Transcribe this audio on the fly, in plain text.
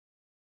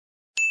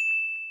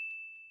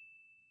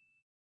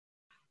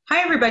Hi,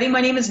 everybody.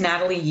 My name is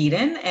Natalie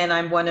Yeadon, and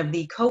I'm one of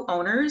the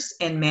co-owners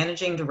and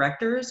managing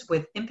directors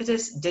with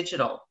Impetus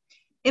Digital.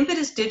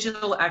 Impetus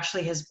Digital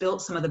actually has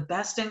built some of the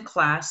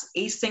best-in-class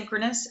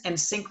asynchronous and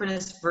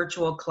synchronous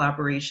virtual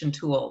collaboration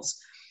tools.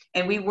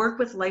 And we work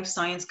with life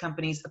science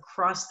companies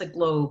across the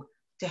globe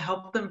to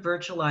help them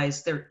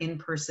virtualize their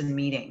in-person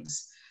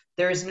meetings.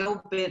 There has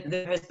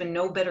been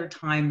no better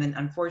time than,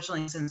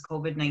 unfortunately, since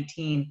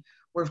COVID-19,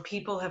 where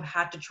people have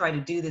had to try to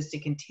do this to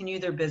continue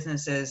their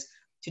businesses,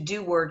 to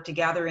do work, to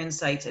gather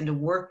insights, and to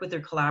work with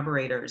their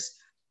collaborators.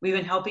 We've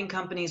been helping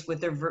companies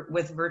with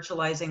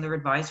virtualizing their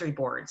advisory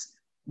boards,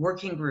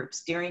 working groups,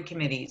 steering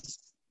committees,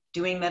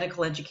 doing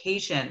medical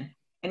education,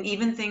 and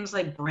even things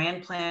like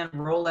brand plan,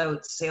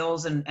 rollout,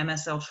 sales, and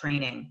MSL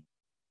training.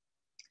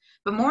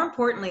 But more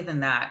importantly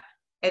than that,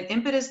 at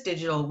Impetus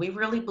Digital, we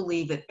really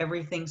believe that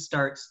everything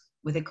starts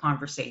with a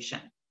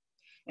conversation.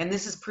 And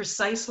this is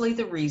precisely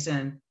the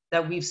reason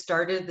that we've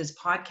started this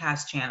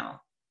podcast channel,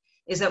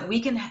 is that we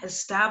can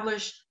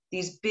establish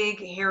these big,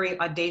 hairy,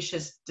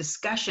 audacious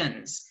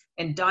discussions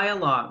and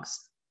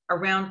dialogues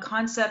around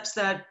concepts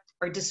that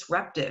are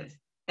disruptive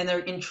and they're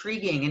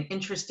intriguing and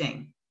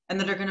interesting and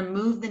that are going to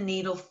move the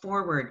needle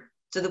forward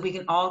so that we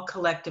can all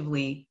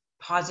collectively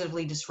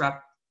positively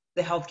disrupt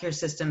the healthcare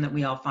system that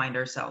we all find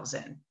ourselves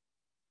in.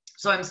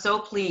 So I'm so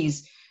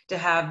pleased to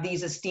have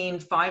these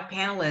esteemed 5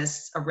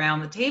 panelists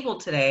around the table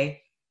today,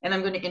 and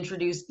I'm going to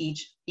introduce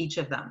each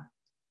of them.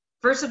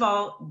 First of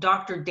all,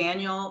 Dr.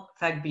 Daniel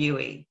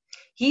Fagbuyi.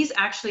 He's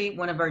actually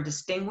one of our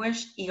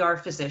distinguished ER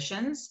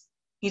physicians.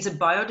 He's a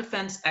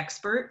biodefense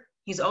expert.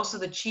 He's also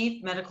the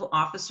chief medical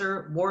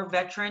officer, war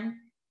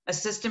veteran,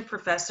 assistant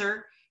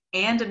professor,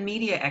 and a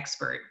media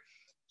expert.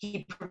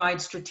 He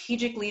provides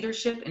strategic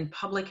leadership in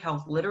public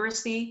health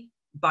literacy,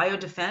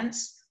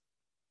 biodefense,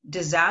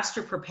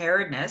 disaster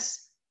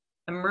preparedness,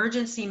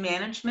 emergency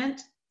management,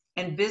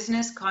 and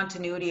business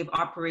continuity of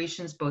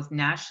operations both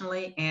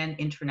nationally and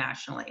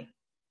internationally.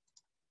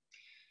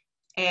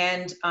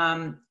 And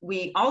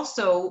we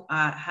also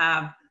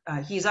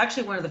he's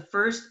actually one of the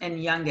first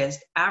and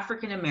youngest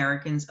African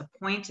Americans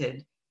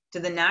appointed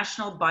to the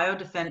National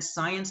Biodefense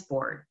Science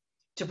Board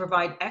to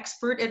provide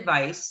expert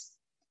advice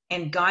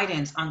and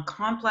guidance on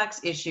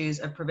complex issues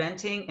of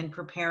preventing and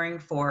preparing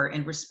for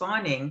and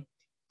responding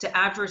to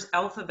adverse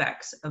health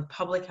effects of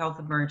public health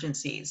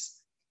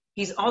emergencies.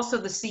 He's also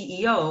the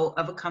CEO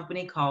of a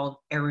company called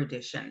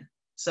Erudition.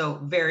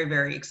 So very,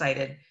 very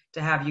excited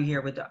to have you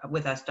here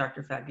with us,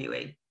 Dr.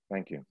 Fagbuyi.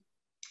 Thank you.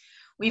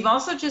 We've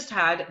also just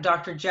had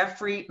Dr.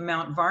 Geoffrey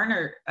Mount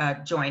Varner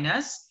join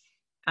us.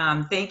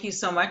 Thank you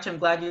so much. I'm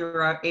glad you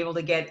were able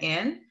to get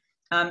in.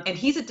 And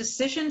he's a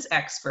decisions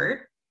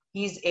expert.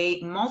 He's a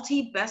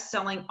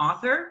multi-best-selling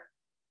author,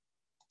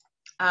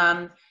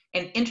 an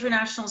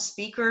international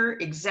speaker,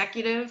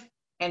 executive,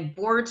 and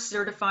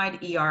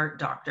board-certified ER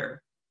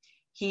doctor.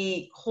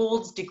 He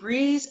holds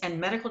degrees and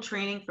medical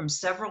training from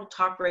several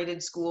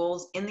top-rated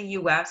schools in the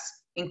US,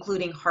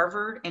 including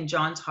Harvard and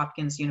Johns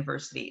Hopkins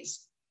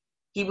universities.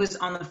 He was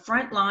on the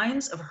front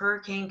lines of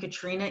Hurricane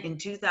Katrina in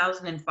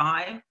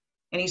 2005,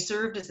 and he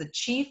served as the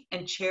chief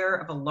and chair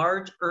of a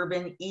large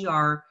urban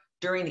ER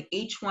during the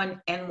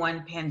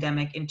H1N1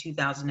 pandemic in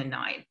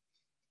 2009.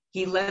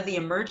 He led the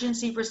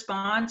emergency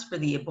response for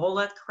the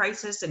Ebola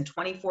crisis in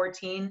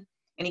 2014,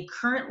 and he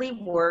currently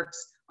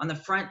works on the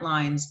front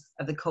lines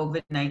of the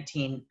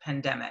COVID-19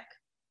 pandemic.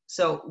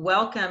 So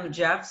welcome,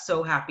 Jeff.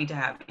 So happy to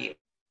have you.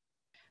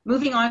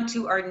 Moving on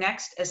to our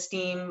next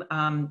esteemed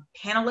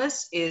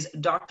panelist is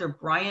Dr.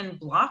 Brian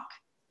Block.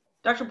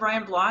 Dr.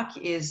 Brian Block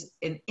is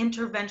an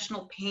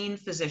interventional pain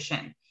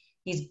physician.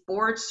 He's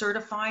board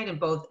certified in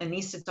both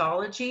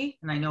anesthesiology,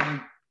 and I know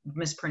I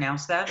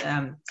mispronounced that,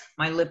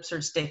 my lips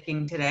are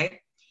sticking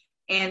today,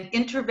 and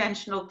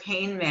interventional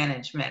pain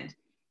management.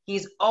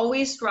 He's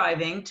always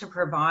striving to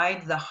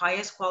provide the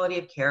highest quality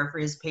of care for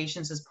his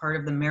patients as part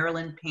of the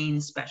Maryland Pain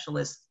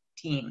Specialist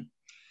team.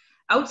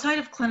 Outside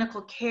of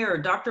clinical care,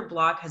 Dr.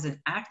 Block has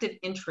an active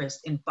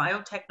interest in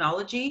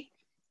biotechnology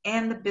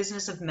and the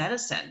business of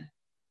medicine.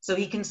 So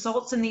he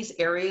consults in these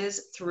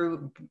areas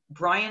through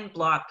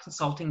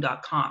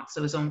brianblockconsulting.com,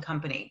 so his own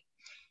company.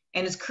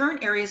 And his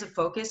current areas of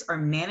focus are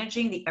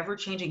managing the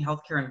ever-changing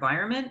healthcare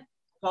environment,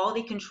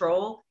 quality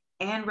control,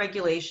 and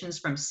regulations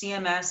from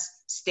CMS,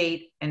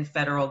 state, and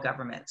federal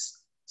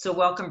governments. So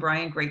welcome,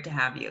 Brian. Great to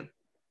have you.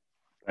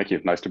 Thank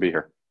you. Nice to be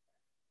here.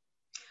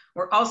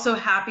 We're also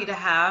happy to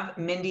have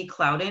Mindy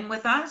Klowden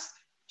with us.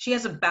 She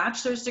has a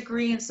bachelor's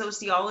degree in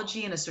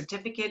sociology and a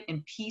certificate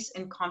in peace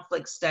and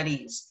conflict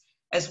studies,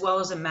 as well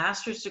as a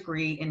master's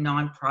degree in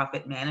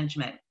nonprofit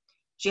management.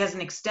 She has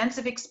an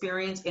extensive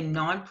experience in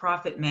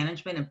nonprofit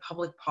management and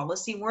public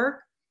policy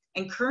work,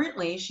 and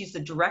currently she's the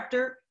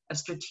Director of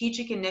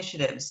Strategic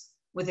Initiatives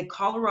with the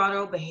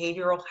Colorado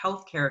Behavioral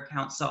Healthcare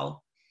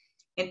Council.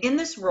 And in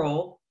this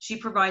role, she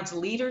provides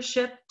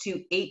leadership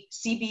to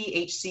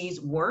CBHC's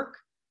work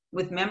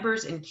with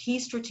members in key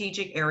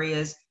strategic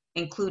areas,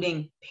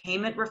 including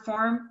payment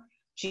reform.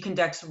 She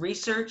conducts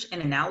research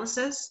and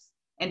analysis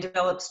and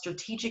develops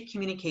strategic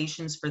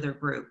communications for their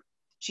group.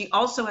 She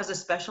also has a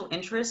special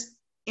interest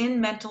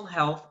in mental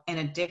health and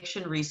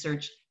addiction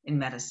research in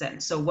medicine.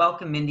 So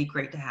welcome, Mindy.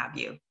 Great to have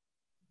you.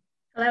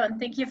 Hello, and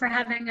thank you for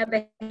having a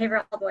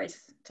behavioral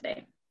voice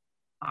today.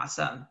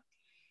 Awesome.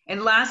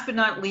 And last but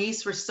not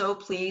least, we're so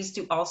pleased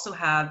to also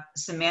have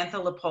Samantha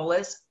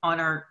Lippolis on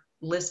our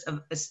list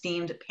of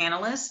esteemed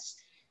panelists.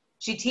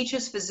 She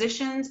teaches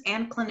physicians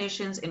and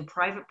clinicians in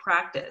private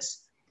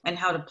practice and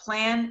how to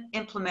plan,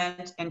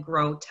 implement, and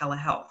grow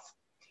telehealth.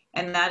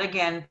 And that,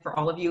 again, for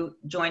all of you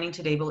joining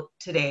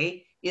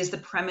today is the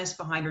premise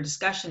behind our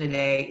discussion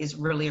today, is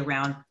really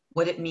around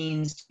what it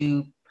means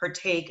to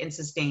partake and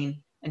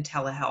sustain in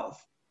telehealth.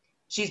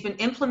 She's been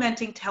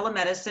implementing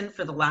telemedicine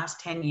for the last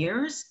 10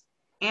 years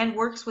and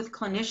works with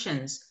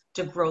clinicians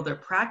to grow their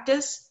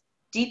practice,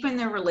 deepen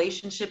their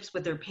relationships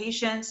with their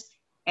patients,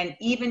 and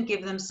even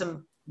give them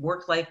some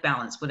work-life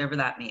balance, whatever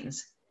that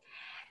means.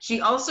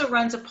 She also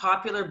runs a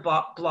popular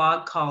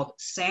blog called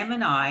Sam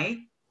and I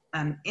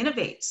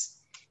Innovates,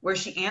 where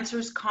she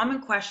answers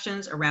common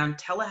questions around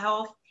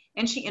telehealth,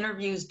 and she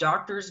interviews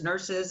doctors,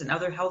 nurses, and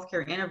other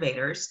healthcare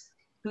innovators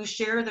who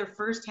share their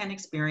firsthand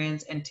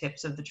experience and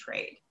tips of the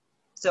trade.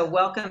 So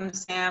welcome,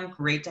 Sam.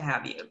 Great to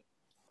have you.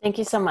 Thank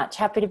you so much.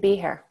 Happy to be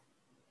here.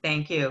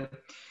 Thank you.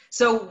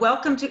 So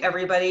welcome to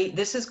everybody.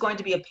 This is going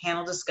to be a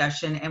panel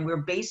discussion, and we're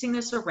basing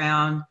this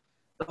around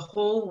the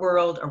whole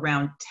world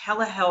around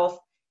telehealth,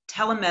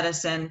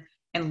 telemedicine,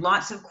 and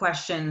lots of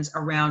questions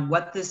around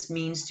what this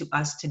means to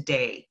us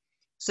today.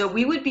 So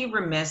we would be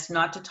remiss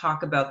not to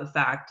talk about the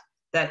fact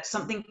that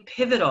something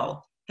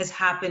pivotal has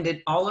happened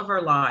in all of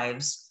our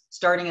lives,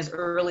 starting as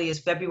early as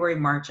February,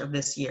 March of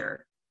this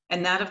year.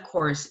 And that, of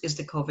course, is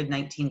the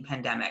COVID-19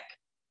 pandemic.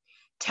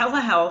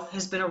 Telehealth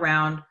has been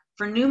around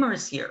for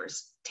numerous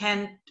years,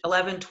 10,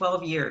 11,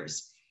 12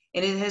 years.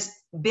 And it has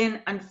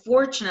been,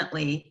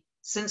 unfortunately,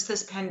 since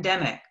this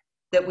pandemic,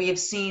 that we have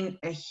seen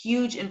a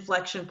huge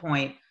inflection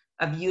point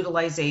of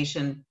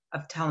utilization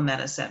of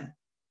telemedicine.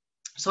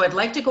 So I'd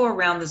like to go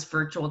around this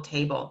virtual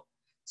table,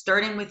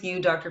 starting with you,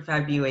 Dr.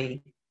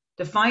 Fagbuyi,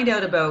 to find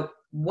out about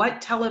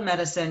what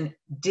telemedicine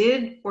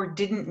did or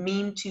didn't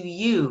mean to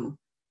you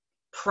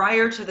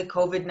prior to the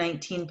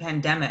COVID-19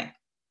 pandemic,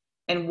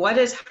 and what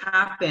has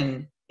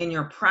happened in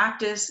your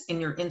practice,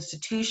 in your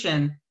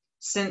institution,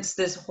 since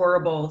this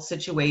horrible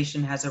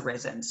situation has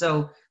arisen.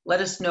 So let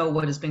us know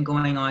what has been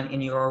going on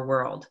in your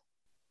world.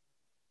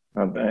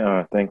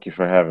 Thank you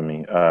for having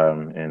me,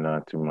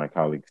 and to my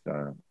colleagues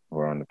who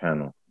are on the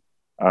panel.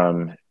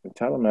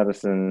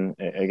 Telemedicine,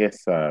 I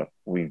guess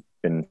we've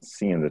been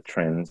seeing the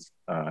trends,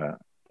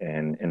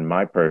 and in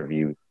my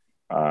purview,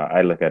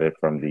 I look at it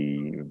from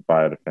the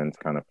biodefense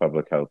kind of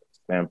public health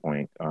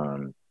standpoint.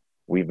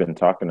 We've been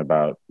talking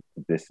about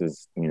this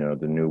is,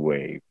 the new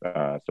wave.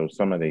 So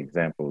some of the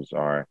examples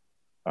are,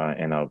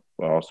 and I'll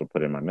also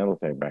put in my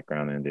military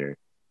background in there,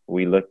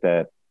 we looked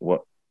at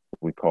what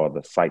we call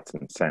the sights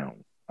and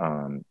sounds.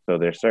 So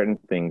there's certain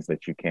things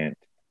that you can't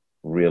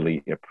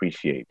really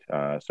appreciate.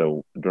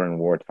 So during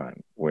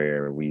wartime,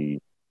 where we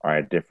are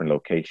at different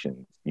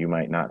locations, you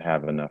might not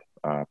have enough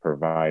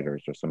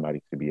providers or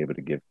somebody to be able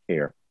to give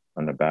care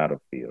on the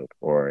battlefield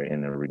or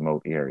in a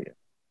remote area.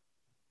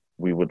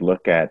 We would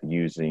look at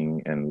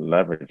using and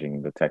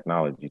leveraging the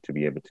technology to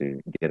be able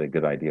to get a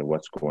good idea of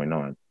what's going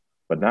on,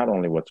 but not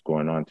only what's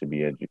going on, to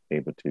be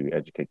able to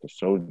educate the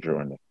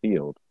soldier in the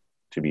field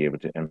to be able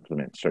to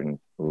implement certain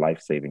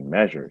life-saving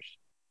measures,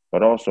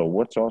 but also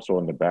what's also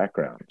in the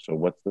background. So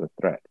what's the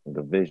threat,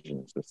 the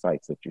visions, the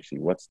sights that you see,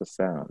 what's the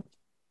sounds?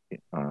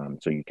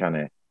 So you kind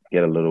of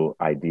get a little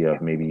idea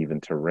of maybe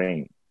even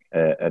terrain.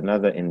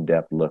 Another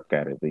in-depth look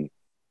at it, the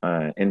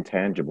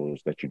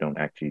intangibles that you don't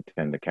actually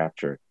tend to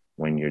capture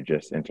when you're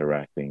just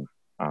interacting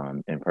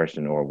in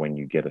person, or when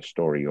you get a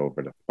story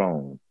over the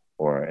phone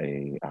or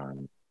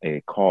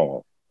a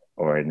call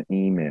or an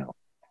email.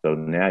 So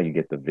now you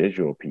get the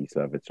visual piece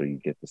of it, so you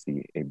get to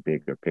see a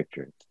bigger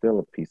picture. It's still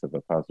a piece of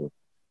the puzzle,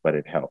 but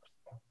it helps.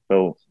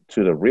 So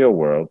to the real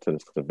world, to the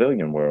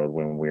civilian world,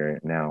 when we're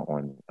now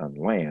on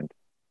land,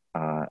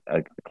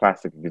 a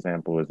classic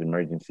example is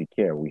emergency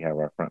care. We have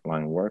our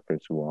frontline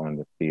workers who are on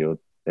the field.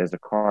 There's a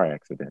car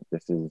accident.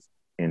 This is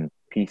in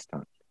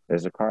peacetime.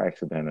 There's a car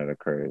accident that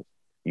occurs.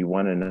 You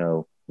want to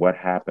know what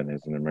happened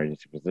as an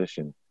emergency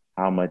physician.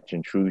 How much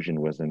intrusion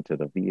was into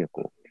the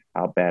vehicle?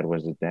 How bad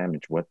was the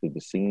damage? What did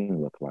the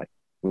scene look like?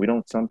 We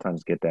don't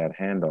sometimes get that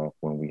handoff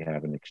when we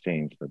have an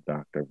exchange, the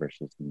doctor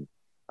versus the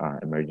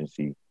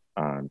emergency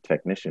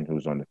technician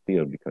who's on the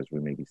field, because we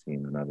may be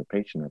seeing another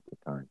patient at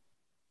the time.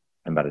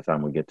 And by the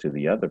time we get to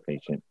the other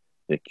patient,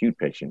 the acute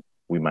patient,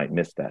 we might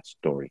miss that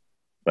story.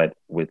 But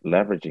with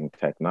leveraging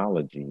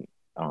technology,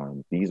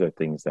 these are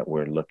things that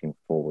we're looking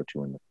forward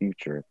to in the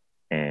future.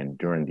 And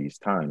during these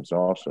times,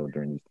 also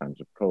during these times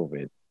of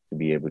COVID, to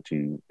be able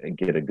to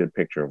get a good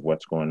picture of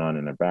what's going on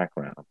in the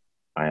background.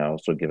 I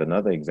also give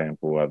another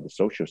example of the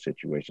social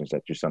situations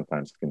that you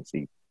sometimes can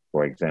see.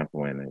 For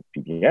example, in a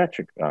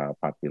pediatric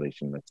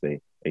population, let's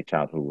say a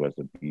child who was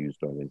abused,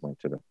 or they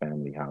went to the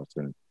family house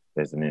and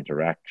there's an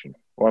interaction.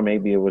 Or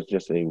maybe it was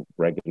just a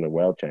regular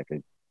well check,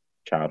 a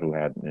child who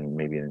had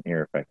maybe an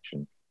ear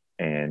infection,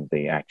 and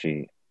they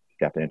actually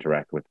got to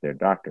interact with their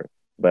doctor.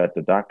 But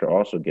the doctor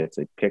also gets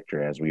a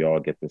picture, as we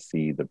all get to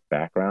see the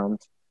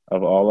backgrounds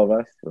of all of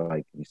us.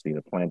 Like you see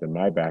the plant in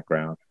my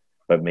background,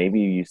 but maybe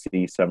you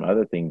see some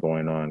other thing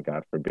going on,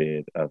 God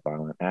forbid, a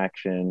violent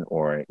action,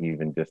 or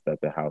even just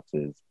that the house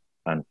is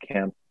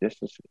unkempt. Just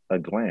a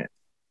glance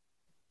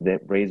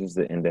that raises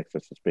the index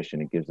of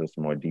suspicion. It gives us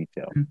more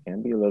detail. It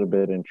can be a little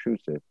bit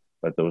intrusive,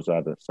 but those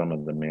are some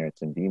of the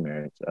merits and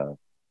demerits of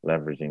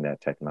leveraging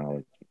that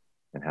technology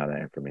and how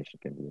that information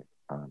can be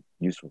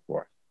useful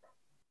for us.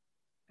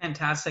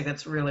 Fantastic.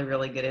 That's really,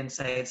 really good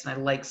insights. And I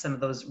like some of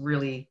those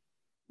really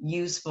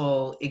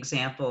useful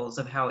examples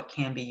of how it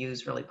can be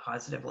used really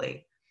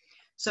positively.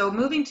 So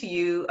moving to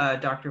you,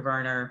 Dr.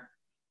 Varner,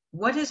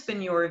 what has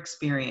been your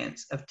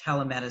experience of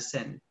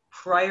telemedicine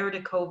prior to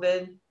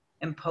COVID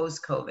and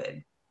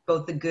post-COVID,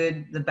 both the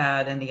good, the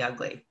bad, and the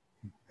ugly?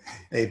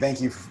 Hey, thank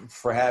you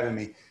for having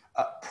me.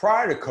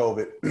 Prior to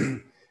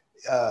COVID,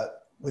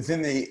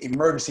 within the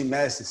emergency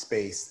medicine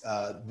space,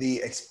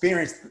 the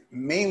experience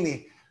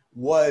mainly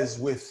was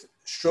with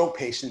stroke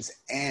patients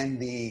and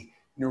the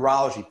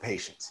neurology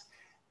patients.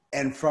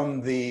 And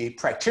from the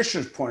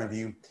practitioner's point of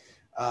view,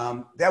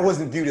 that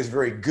wasn't viewed as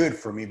very good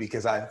for me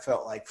because I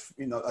felt like,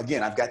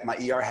 again, I've got my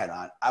ER hat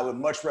on. I would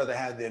much rather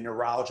have the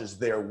neurologist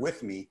there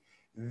with me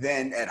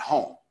than at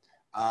home.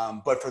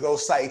 But for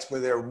those sites where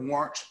there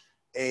weren't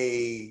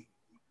a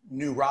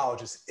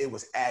neurologist, it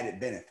was added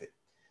benefit.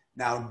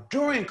 Now,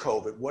 during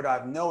COVID, what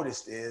I've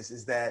noticed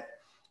is that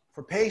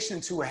for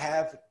patients who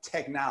have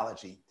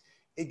technology,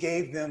 it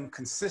gave them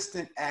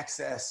consistent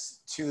access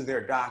to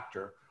their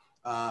doctor.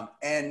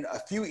 And a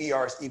few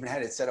ERs even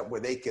had it set up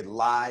where they could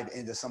live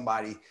into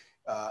somebody,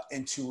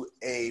 into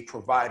a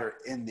provider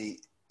in the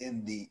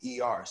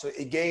ER. So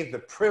it gave the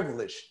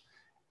privileged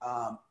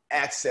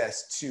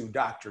access to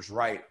doctors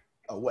right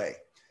away.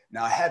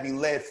 Now, having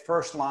led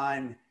first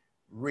line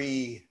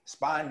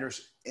responders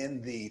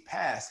in the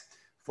past,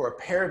 for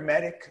a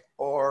paramedic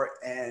or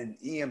an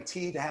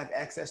EMT to have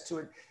access to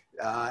it,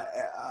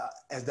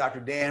 as Dr.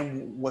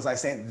 Dan was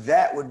saying,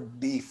 that would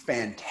be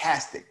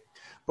fantastic.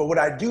 But what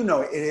I do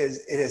know,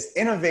 it has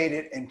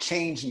innovated and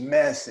changed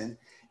medicine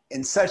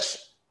in such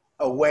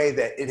a way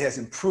that it has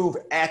improved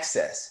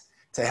access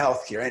to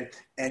healthcare,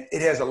 and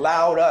it has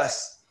allowed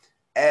us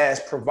as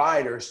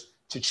providers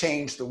to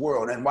change the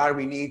world. And why do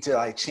we need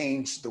to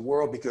change the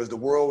world? Because the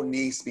world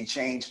needs to be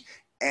changed,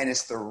 and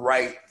it's the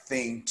right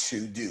thing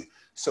to do.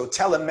 So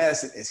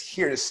telemedicine is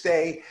here to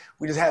stay.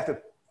 We just have to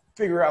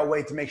figure out a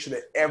way to make sure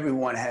that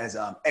everyone has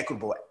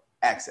equitable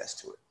access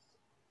to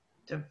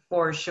it.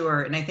 For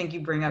sure. And I think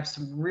you bring up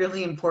some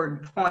really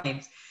important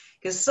points,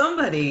 because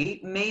somebody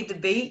may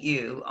debate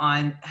you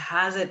on,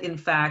 has it in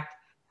fact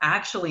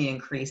actually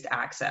increased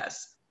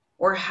access,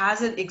 or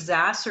has it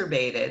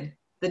exacerbated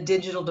the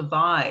digital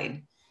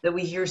divide that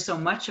we hear so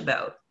much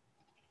about?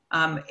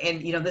 And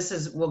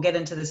we'll get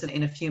into this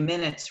in a few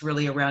minutes,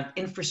 really around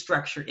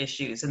infrastructure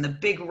issues and the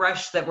big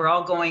rush that we're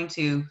all going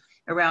to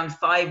around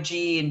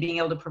 5G and being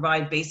able to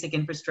provide basic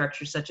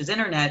infrastructure such as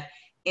internet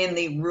in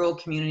the rural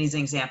communities,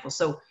 an example.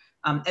 So,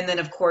 and then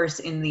of course,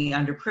 in the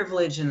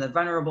underprivileged and the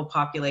vulnerable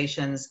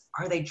populations,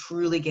 are they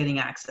truly getting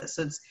access?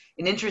 So it's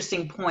an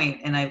interesting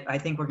point, and I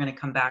think we're going to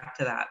come back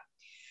to that.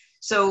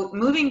 So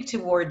moving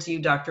towards you,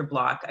 Dr.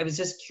 Block, I was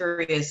just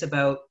curious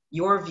about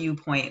your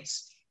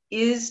viewpoints.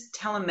 Is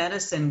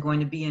telemedicine going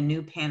to be a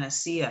new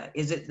panacea?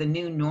 Is it the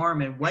new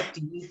norm? And what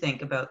do you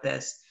think about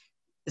this,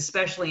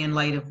 especially in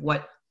light of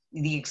what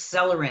the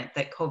accelerant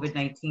that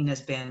COVID-19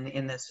 has been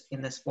in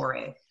this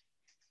foray?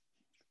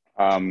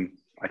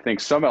 I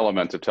think some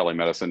element of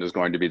telemedicine is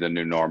going to be the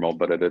new normal,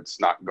 but it's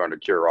not going to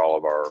cure all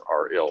of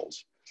our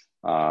ills.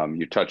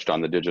 You touched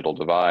on the digital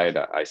divide.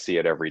 I see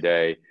it every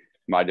day.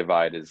 My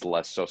divide is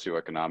less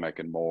socioeconomic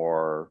and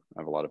more,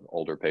 I have a lot of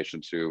older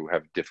patients who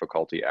have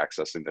difficulty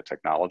accessing the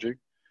technology.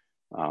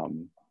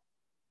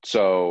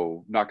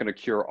 So not going to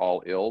cure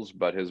all ills,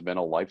 but has been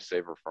a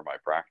lifesaver for my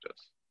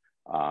practice.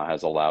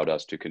 Has allowed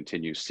us to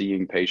continue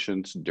seeing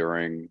patients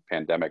during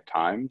pandemic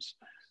times.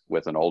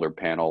 With an older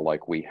panel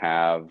like we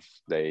have,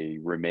 they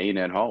remain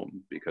at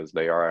home because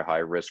they are a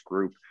high-risk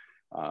group,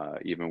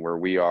 even where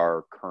we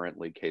are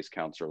currently case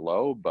counts are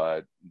low,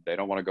 but they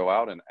don't want to go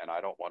out, and I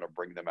don't want to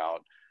bring them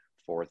out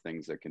for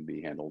things that can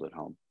be handled at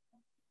home.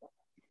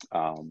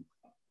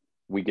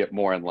 We get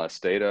more and less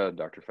data.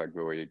 Dr.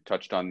 Fagbuyi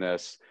touched on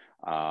this.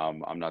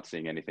 I'm not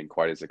seeing anything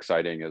quite as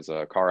exciting as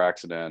a car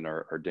accident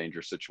or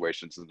dangerous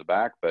situations in the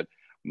back, but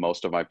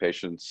most of my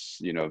patients,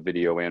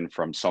 video in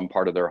from some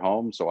part of their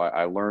home. So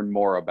I learn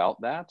more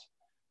about that.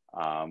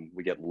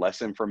 We get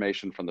less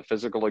information from the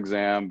physical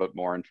exam, but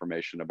more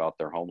information about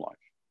their home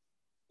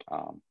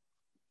life.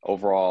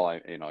 Overall,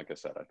 like I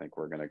said, I think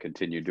we're going to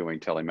continue doing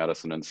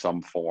telemedicine in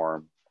some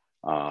form.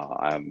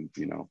 I'm,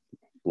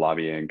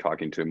 lobbying,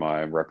 talking to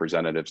my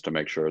representatives to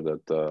make sure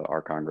that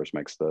our Congress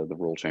makes the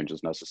rule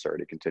changes necessary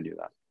to continue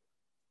that.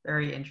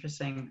 Very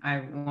interesting.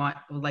 I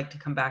would like to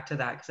come back to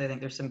that because I think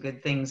there's some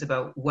good things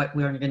about what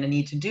we're going to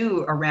need to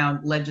do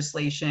around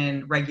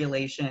legislation,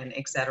 regulation,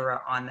 et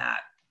cetera, on that.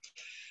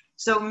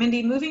 So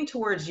Mindy, moving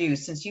towards you,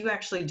 since you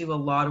actually do a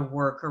lot of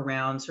work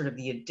around sort of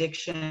the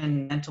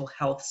addiction, mental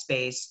health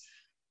space,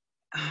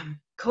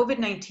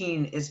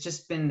 COVID-19 has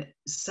just been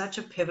such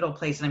a pivotal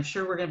place. And I'm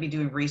sure we're going to be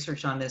doing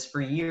research on this for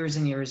years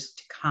and years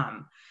to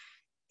come.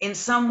 In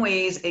some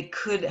ways, it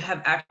could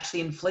have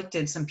actually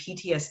inflicted some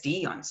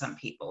PTSD on some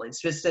people.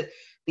 It's just that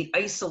the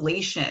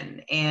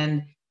isolation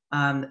and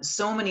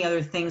so many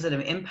other things that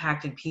have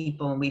impacted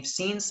people. And we've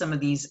seen some of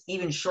these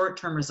even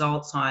short-term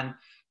results on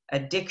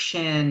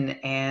addiction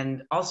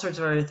and all sorts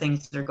of other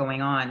things that are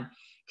going on.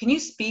 Can you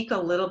speak a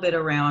little bit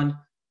around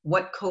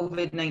what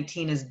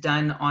COVID-19 has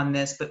done on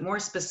this, but more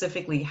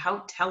specifically, how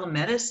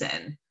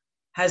telemedicine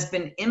has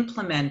been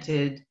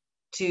implemented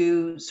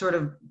to sort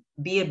of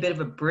be a bit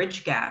of a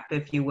bridge gap,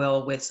 if you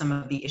will, with some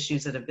of the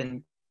issues that have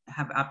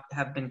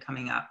been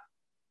coming up?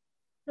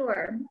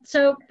 Sure.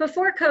 So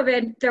before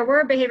COVID, there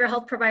were behavioral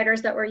health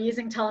providers that were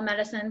using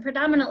telemedicine.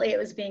 Predominantly, it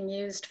was being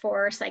used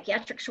for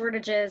psychiatric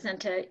shortages and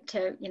to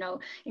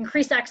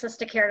increase access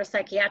to care, to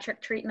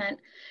psychiatric treatment.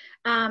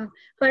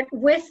 But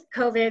with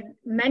COVID,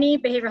 many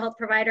behavioral health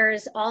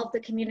providers, all of the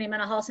community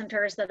mental health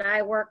centers that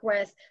I work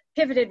with,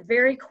 pivoted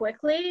very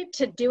quickly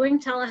to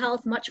doing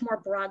telehealth much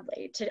more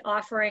broadly, to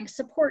offering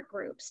support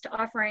groups, to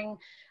offering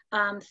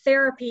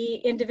therapy,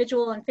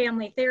 individual and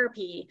family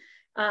therapy,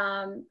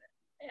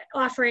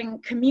 offering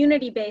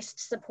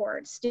community-based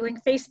supports, doing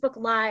Facebook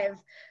Live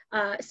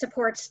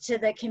supports to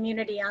the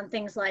community on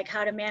things like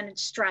how to manage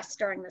stress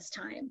during this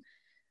time.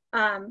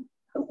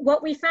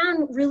 What we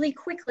found really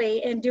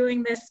quickly in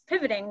doing this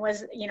pivoting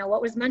was,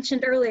 what was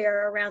mentioned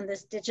earlier around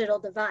this digital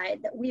divide,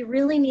 that we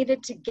really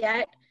needed to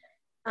get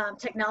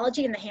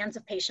technology in the hands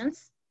of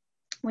patients.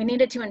 We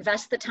needed to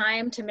invest the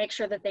time to make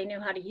sure that they knew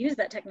how to use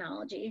that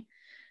technology.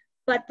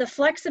 But the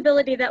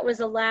flexibility that was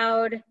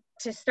allowed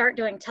to start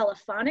doing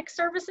telephonic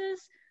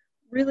services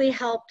really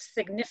helped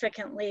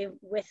significantly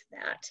with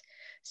that.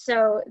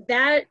 So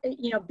that,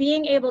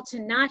 being able to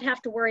not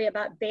have to worry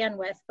about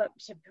bandwidth, but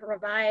to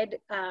provide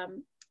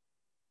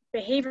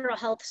behavioral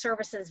health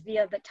services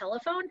via the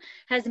telephone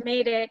has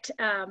made it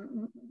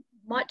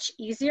much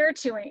easier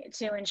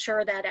to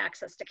ensure that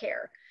access to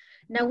care.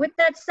 Now, with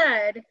that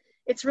said,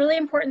 it's really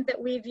important that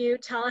we view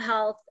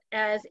telehealth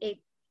as a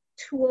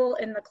tool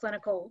in the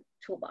clinical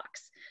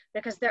toolbox,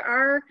 because there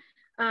are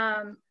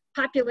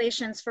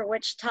populations for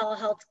which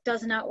telehealth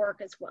does not work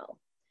as well.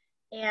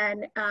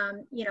 And,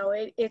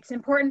 it's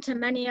important to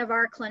many of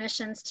our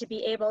clinicians to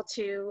be able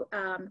to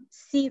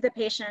see the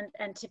patient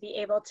and to be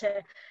able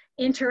to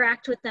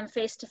interact with them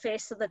face to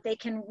face so that they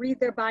can read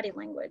their body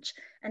language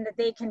and that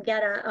they can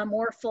get a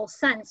more full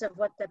sense of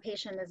what the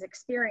patient is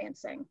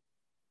experiencing,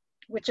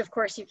 which of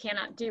course you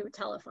cannot do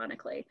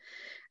telephonically.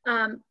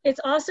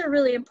 It's also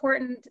really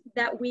important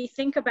that we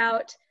think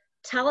about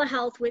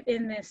telehealth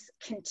within this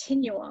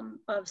continuum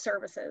of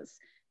services,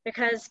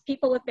 because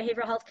people with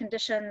behavioral health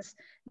conditions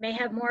may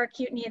have more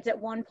acute needs at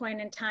one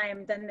point in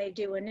time than they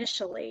do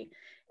initially.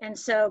 And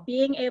so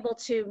being able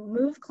to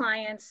move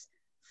clients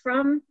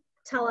from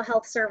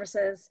telehealth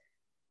services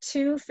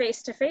to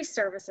face-to-face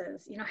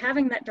services,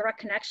 having that direct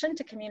connection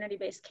to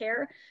community-based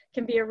care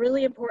can be a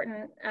really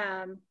important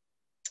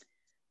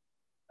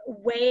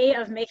way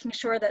of making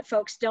sure that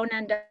folks don't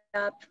end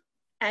up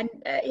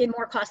in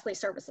more costly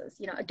services,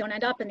 don't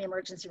end up in the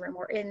emergency room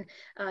or in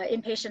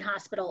inpatient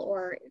hospital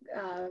or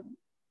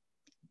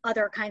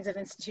other kinds of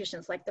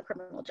institutions like the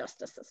criminal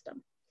justice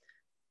system.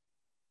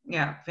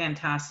 Yeah,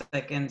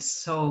 fantastic, and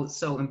so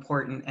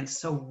important and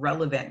so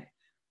relevant.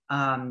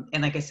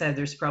 And like I said,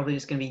 there's probably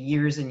just going to be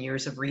years and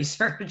years of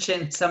research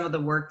and some of the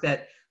work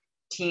that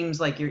teams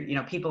like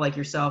people like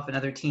yourself and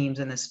other teams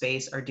in this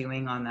space are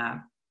doing on that.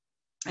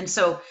 And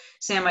so,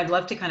 Sam, I'd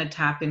love to kind of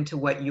tap into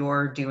what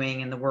you're doing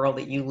in the world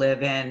that you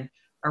live in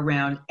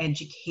around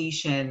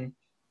education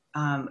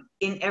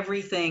in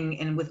everything,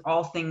 and with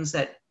all things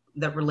that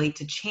relate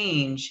to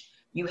change.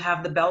 You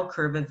have the bell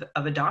curve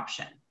of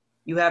adoption.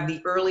 You have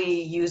the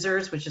early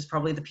users, which is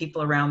probably the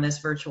people around this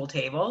virtual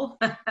table.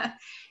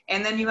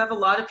 And then you have a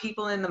lot of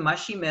people in the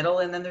mushy middle,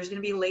 and then there's going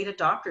to be late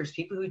adopters,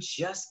 people who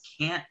just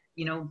can't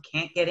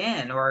get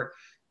in or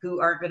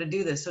who aren't going to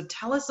do this. So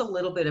tell us a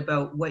little bit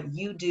about what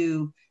you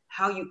do,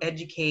 how you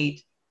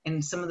educate,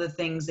 and some of the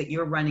things that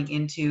you're running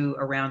into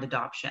around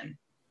adoption.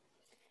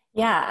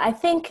 Yeah, I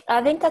think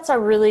that's a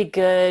really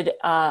good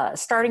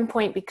starting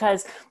point,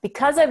 because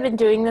I've been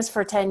doing this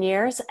for 10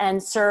 years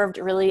and served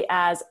really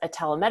as a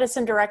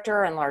telemedicine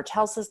director in large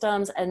health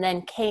systems, and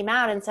then came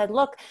out and said,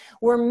 look,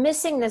 we're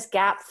missing this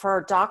gap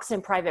for docs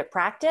in private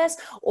practice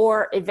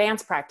or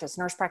advanced practice,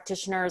 nurse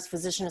practitioners,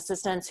 physician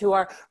assistants who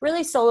are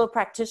really solo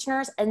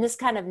practitioners. And this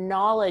kind of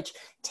knowledge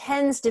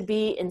tends to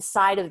be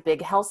inside of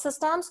big health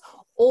systems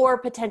or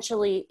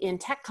potentially in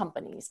tech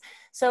companies.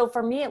 So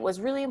for me, it was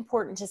really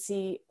important to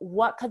see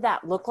what could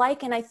that look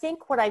like. And I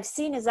think what I've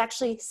seen is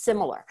actually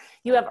similar.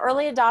 You have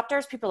early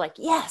adopters, people are like,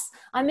 yes,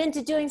 I'm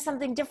into doing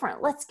something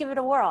different. Let's give it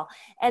a whirl.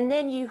 And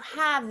then you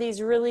have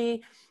these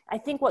really, I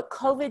think what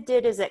COVID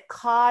did is it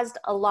caused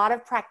a lot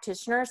of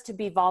practitioners to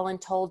be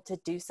voluntold to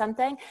do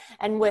something.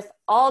 And with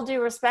all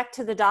due respect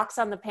to the docs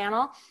on the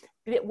panel,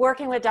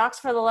 working with docs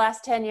for the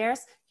last 10 years,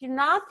 you're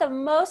not the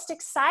most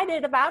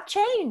excited about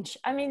change.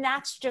 I mean,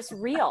 that's just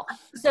real.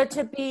 So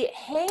to be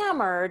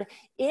hammered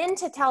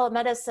into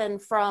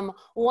telemedicine from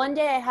one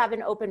day I have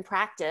an open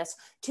practice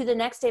to the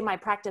next day my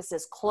practice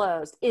is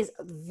closed is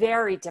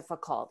very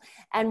difficult.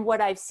 And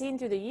what I've seen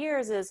through the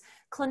years is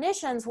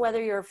clinicians,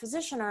 whether you're a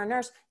physician or a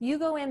nurse, you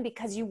go in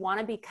because you want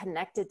to be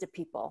connected to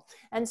people.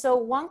 And so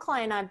one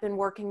client I've been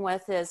working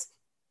with is,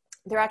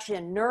 they're actually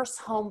a nurse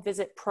home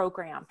visit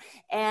program,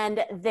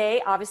 and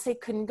they obviously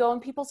couldn't go in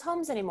people's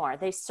homes anymore.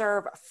 They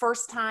serve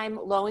first-time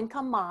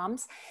low-income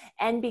moms,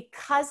 and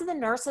because the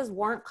nurses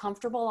weren't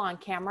comfortable on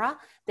camera,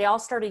 they all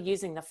started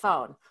using the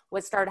phone.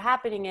 What started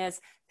happening is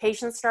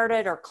patients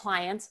started, or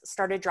clients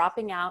started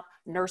dropping out.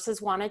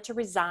 Nurses wanted to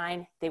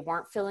resign. They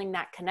weren't feeling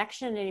that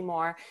connection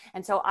anymore.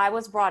 And so I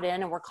was brought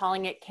in, and we're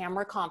calling it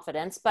camera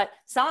confidence, but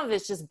some of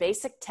it's just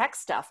basic tech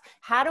stuff.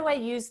 How do I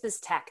use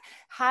this tech?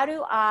 How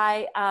do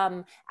I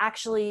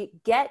actually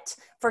get,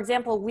 for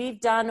example, we've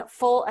done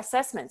full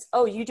assessments.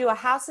 Oh, you do a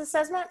house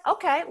assessment?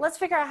 Okay, let's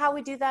figure out how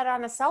we do that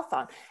on a cell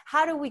phone.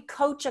 How do we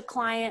coach a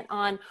client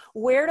on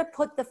where to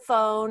put the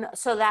phone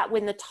so that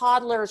when the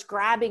toddler is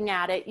grabbing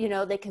at it, you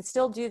know, they can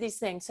still do these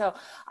things. So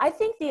I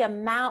think the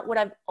amount, what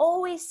I've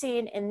always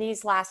seen in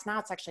these last, now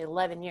it's actually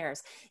 11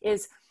 years,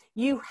 is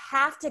you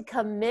have to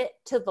commit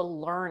to the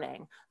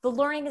learning. The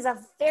learning is a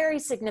very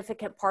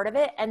significant part of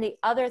it. And the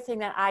other thing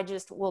that I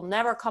just will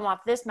never come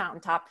off this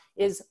mountaintop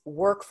is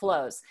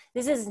workflows.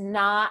 This is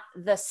not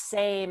the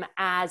same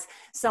as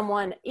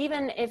someone,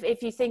 even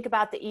if you think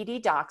about the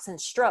ED docs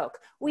and stroke,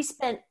 we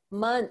spent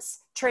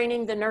months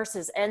training the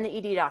nurses and the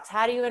ED docs.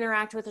 How do you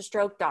interact with a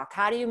stroke doc?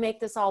 How do you make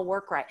this all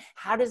work right?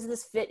 How does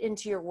this fit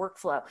into your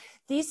workflow?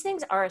 These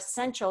things are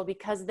essential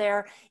because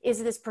there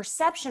is this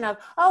perception of,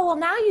 oh, well,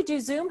 now you do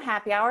Zoom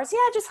happy hours. Yeah,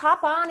 just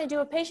hop on and do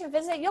a patient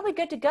visit. You'll be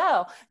good to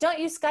go. Don't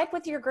you Skype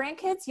with your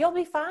grandkids? You'll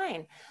be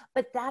fine.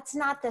 But that's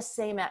not the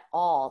same at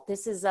all.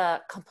 This is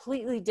a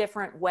completely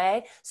different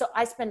way. So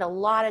I spend a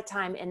lot of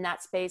time in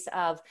that space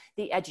of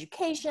the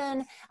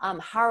education.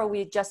 How are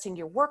we adjusting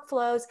your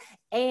workflows?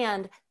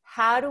 And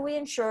how do we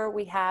ensure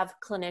we have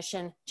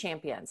clinician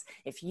champions?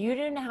 If you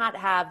do not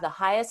have the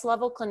highest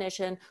level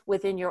clinician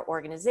within your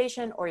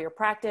organization or your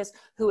practice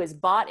who is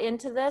bought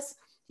into this,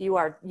 you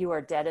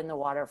are dead in the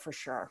water for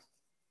sure.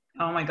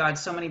 Oh my God,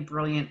 so many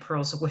brilliant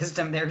pearls of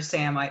wisdom there,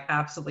 Sam. I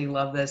absolutely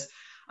love this.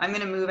 I'm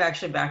going to move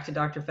actually back to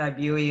Dr.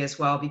 Fagbuyi as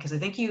well, because I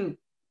think you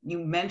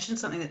mentioned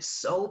something that's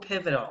so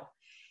pivotal,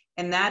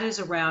 and that is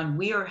around,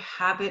 we are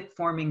habit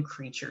forming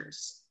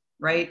creatures,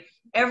 right?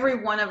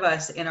 Every one of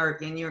us in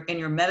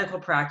your medical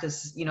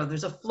practice, you know,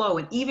 there's a flow.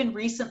 And even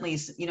recently,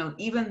 you know,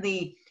 even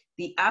the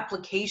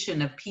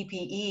application of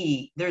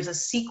PPE, there's a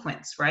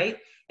sequence, right?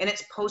 And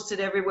it's posted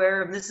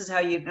everywhere. And this is how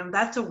and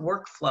that's a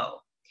workflow.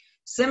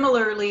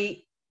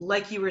 Similarly,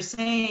 like you were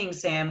saying,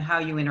 Sam, how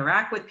you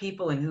interact with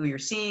people and who you're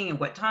seeing and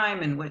what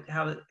time and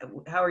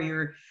how are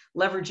you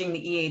leveraging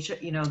the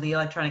you know, the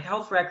electronic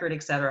health record,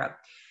 et cetera.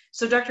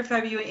 So Dr.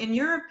 Fagbuyi, in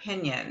your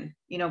opinion,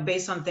 you know,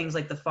 based on things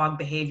like the FOG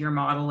behavior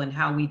model and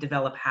how we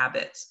develop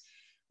habits,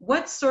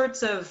 what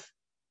sorts of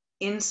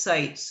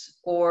insights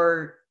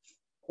or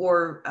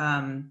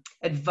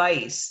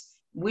advice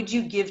would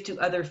you give to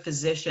other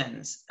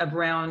physicians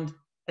around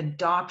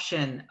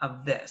adoption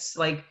of this?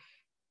 Like,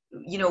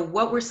 you know,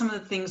 what were some of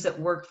the things that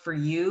worked for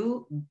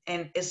you,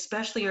 and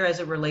especially as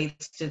it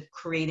relates to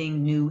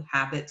creating new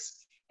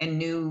habits and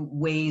new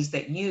ways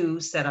that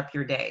you set up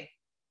your day?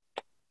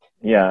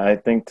 Yeah, I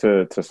think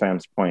to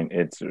Sam's point,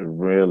 it's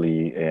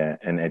really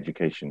an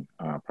education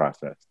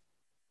process.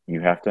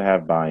 You have to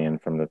have buy-in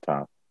from the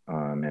top,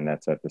 and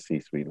that's at the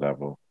C-suite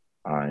level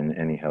in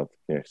any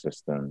healthcare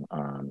system.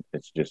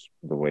 It's just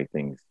the way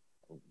things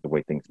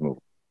move.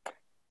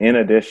 In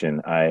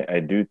addition, I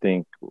do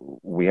think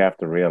we have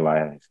to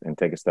realize and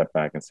take a step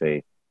back and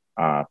say,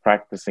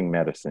 practicing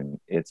medicine,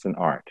 it's an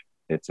art.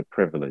 It's a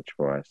privilege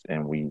for us,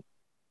 and we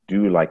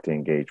do like to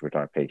engage with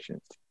our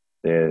patients.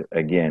 There,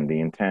 again, the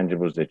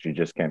intangibles that you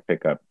just can't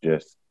pick up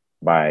just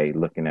by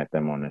looking at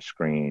them on a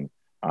screen,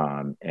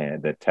 and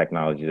the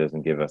technology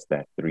doesn't give us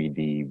that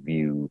 3D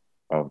view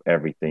of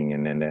everything,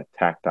 and then that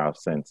tactile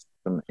sense,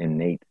 some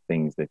innate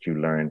things that you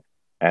learn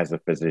as a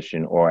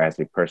physician or as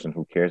a person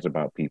who cares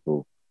about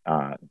people,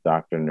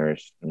 doctor,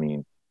 nurse,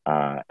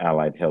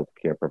 allied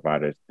healthcare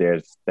providers.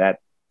 There's that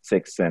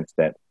sixth sense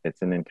that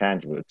it's an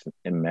intangible, it's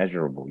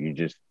immeasurable. You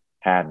just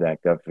have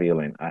that gut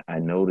feeling. I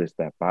noticed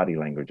that body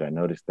language. I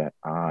noticed that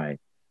eye.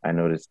 I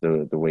noticed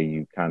the way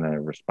you kind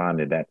of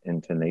responded, that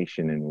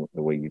intonation and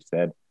the way you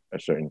said a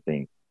certain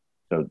thing.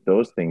 So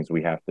those things,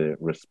 we have to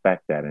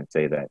respect that and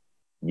say that,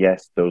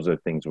 yes, those are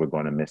things we're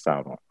going to miss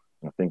out on.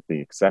 I think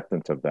the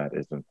acceptance of that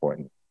is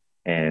important.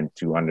 And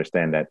to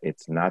understand that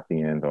it's not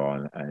the end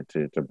all.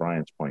 To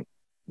Brian's point,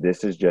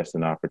 this is just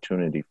an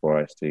opportunity for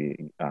us to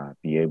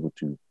be able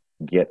to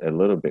get a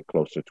little bit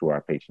closer to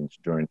our patients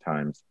during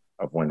times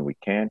of when we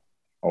can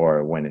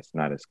or when it's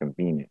not as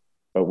convenient.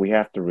 But we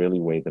have to really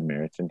weigh the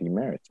merits and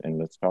demerits, and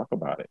let's talk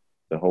about it.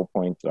 The whole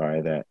points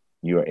are that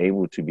you are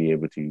able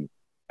to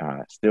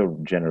still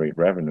generate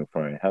revenue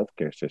for a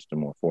healthcare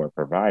system or for a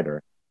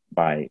provider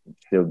by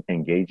still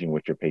engaging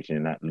with your patient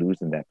and not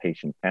losing that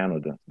patient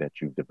panel that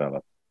you've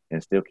developed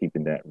and still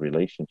keeping that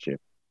relationship.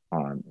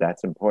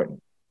 That's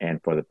important. And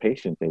for the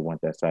patient, they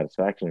want that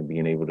satisfaction of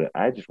being able to,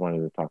 I just wanted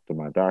to talk to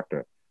my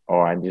doctor,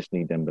 or I just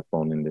need them to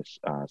phone in this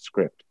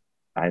script.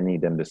 I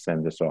need them to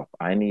send this off.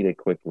 I need a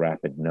quick,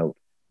 rapid note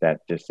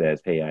that just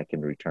says, hey, I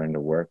can return to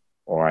work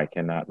or I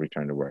cannot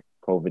return to work,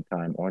 COVID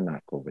time or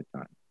not COVID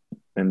time.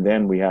 And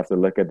then we have to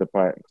look at the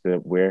parts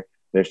where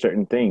there's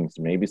certain things.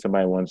 Maybe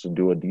somebody wants to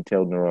do a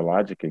detailed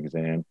neurologic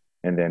exam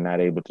and they're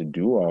not able to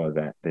do all of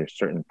that. There's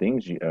certain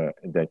things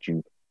that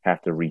you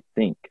have to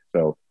rethink.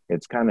 So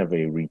it's kind of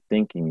a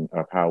rethinking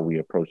of how we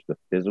approach the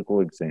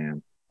physical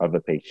exam of the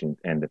patient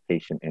and the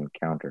patient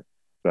encounter.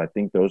 So I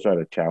think those are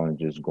the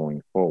challenges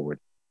going forward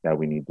that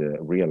we need to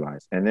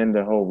realize. And then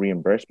the whole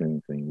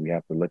reimbursement thing, we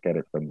have to look at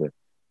it from the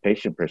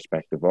patient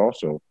perspective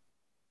also,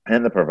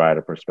 and the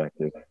provider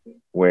perspective,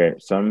 where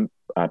some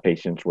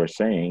patients were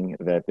saying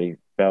that they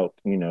felt,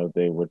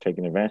 they were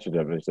taking advantage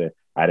of it. They said,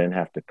 I didn't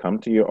have to come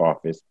to your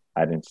office.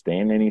 I didn't stay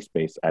in any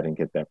space. I didn't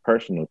get that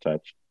personal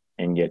touch.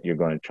 And yet you're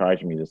going to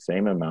charge me the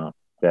same amount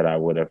that I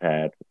would have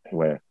had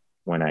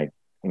when I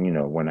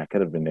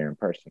could have been there in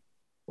person.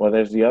 Well,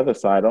 there's the other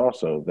side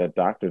also, that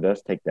doctor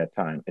does take that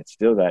time. It's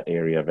still that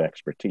area of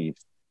expertise,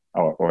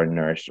 or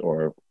nurse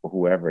or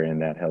whoever in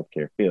that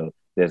healthcare field.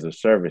 There's a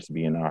service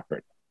being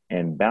offered.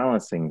 And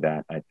balancing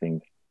that, I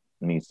think,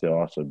 needs to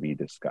also be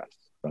discussed.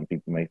 Some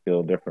people may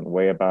feel a different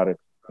way about it,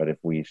 but if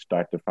we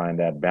start to find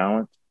that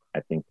balance, I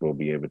think we'll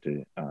be able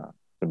to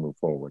move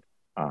forward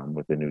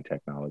with the new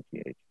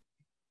technology age.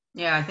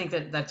 Yeah, I think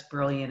that's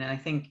brilliant. And I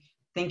think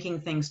thinking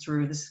things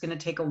through, this is going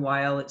to take a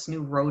while. It's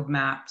new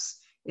roadmaps,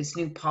 it's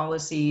new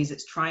policies,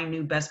 it's trying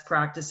new best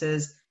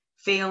practices,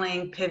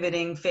 failing,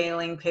 pivoting,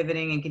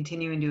 and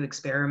continuing to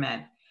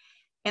experiment.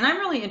 And I'm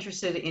really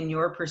interested in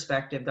your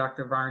perspective,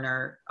 Dr.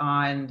 Varner,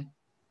 on,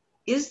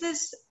 is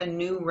this a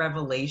new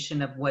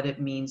revelation of what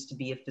it means to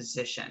be a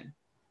physician?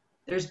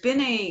 There's been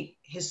a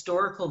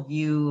historical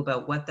view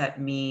about what that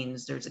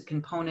means. There's a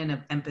component of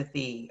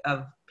empathy,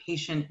 of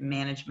patient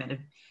management, of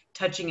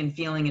touching and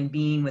feeling and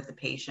being with the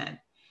patient.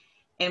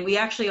 And we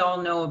actually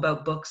all know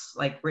about books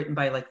written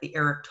by the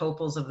Eric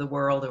Topels of the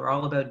world, who are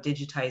all about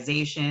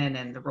digitization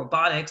and the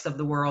robotics of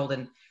the world.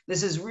 And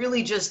this is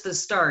really just the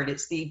start.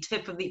 It's the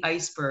tip of the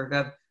iceberg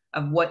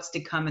of what's to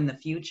come in the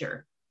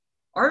future.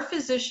 Are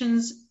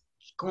physicians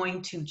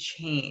going to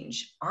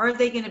change? Are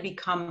they going to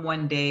become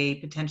one day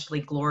potentially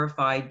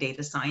glorified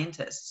data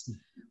scientists,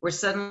 where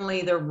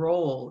suddenly their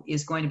role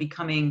is going to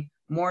becoming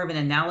more of an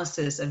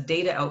analysis of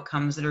data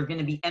outcomes that are going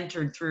to be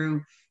entered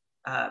through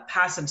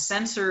passive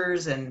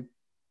sensors and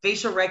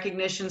facial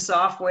recognition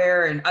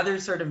software and other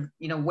sort of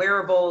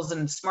wearables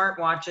and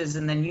smartwatches,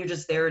 and then you're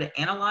just there to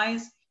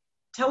analyze?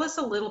 Tell us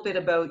a little bit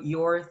about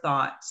your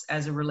thoughts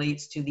as it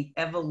relates to the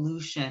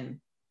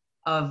evolution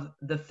of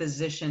the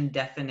physician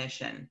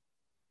definition.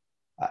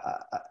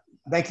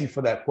 Thank you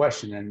for that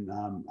question. And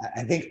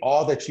I think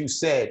all that you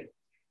said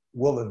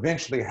will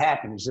eventually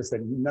happen. It's just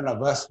that none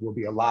of us will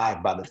be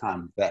alive by the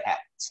time that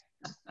happens.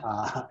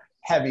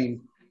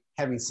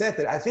 Having said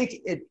that, I think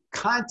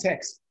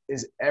context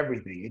is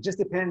everything. It just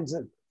depends,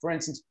 for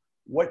instance,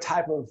 what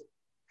type of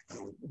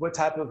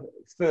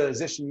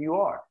physician you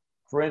are.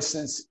 For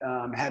instance,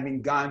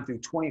 having gone through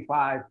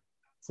 25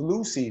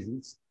 flu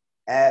seasons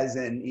as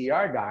an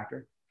ER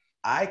doctor,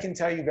 I can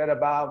tell you that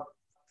about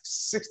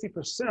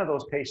 60% of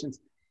those patients,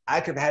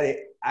 I could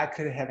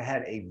have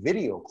had a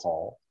video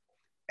call,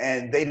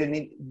 and they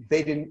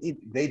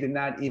did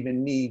not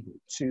even need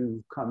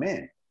to come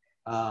in.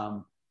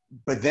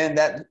 But then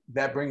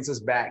that brings us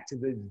back to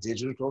the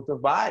digital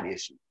divide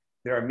issue.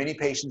 There are many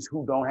patients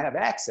who don't have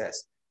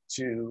access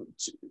to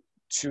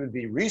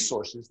the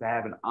resources to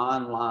have an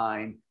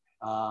online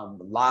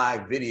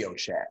live video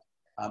chat.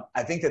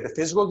 I think that the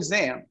physical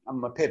exam, I'm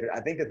gonna pivot,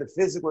 I think that the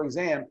physical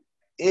exam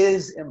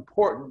is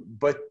important,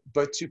 but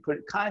to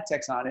put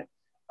context on it,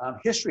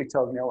 history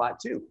tells me a lot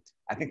too.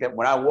 I think that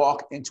when I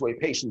walk into a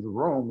patient's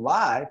room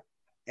live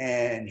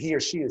and he or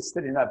she is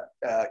sitting up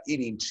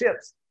eating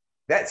chips,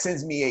 that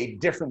sends me a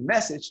different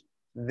message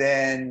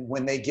than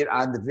when they get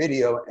on the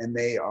video and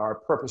they are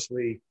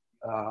purposely,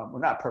 well,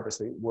 not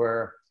purposely,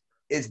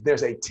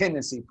 there's a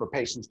tendency for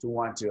patients to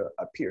want to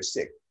appear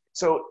sick.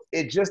 So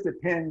it just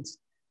depends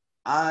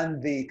on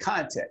the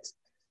context.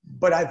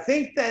 But I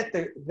think that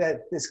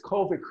this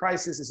COVID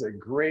crisis is a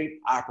great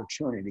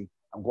opportunity.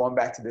 I'm going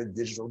back to the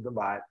digital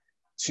divide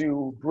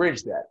to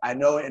bridge that. I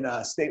know in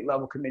a state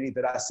level committee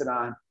that I sit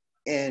on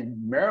in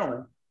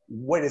Maryland,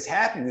 what's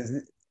happening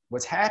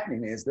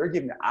is they're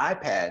giving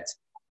iPads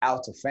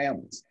out to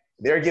families.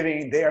 They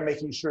are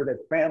making sure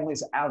that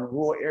families out in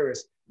rural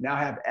areas now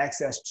have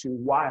access to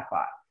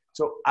Wi-Fi.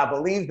 So I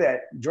believe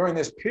that during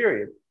this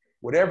period,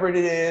 whatever it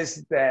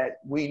is that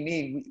we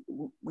need,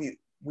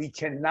 we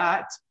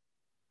cannot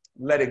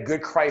let a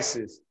good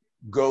crisis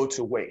go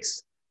to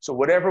waste. So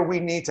whatever we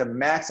need to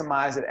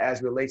maximize it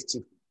as relates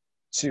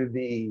to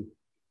the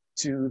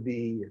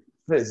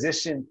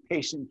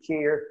physician-patient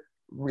care,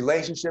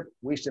 relationship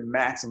we should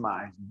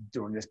maximize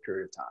during this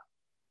period of time.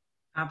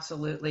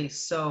 Absolutely.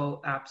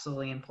 So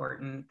absolutely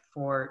important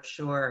for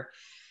sure.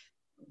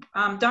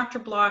 Dr.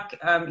 Block,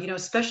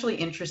 especially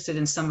interested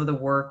in some of the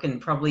work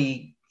and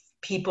probably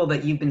people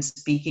that you've been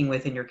speaking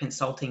with in your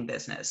consulting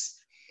business,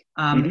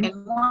 and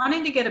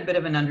wanting to get a bit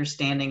of an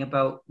understanding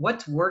about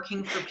what's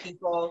working for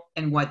people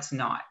and what's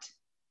not.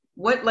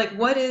 What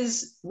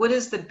is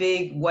the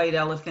big white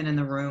elephant in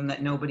the room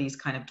that nobody's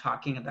kind of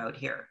talking about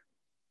here?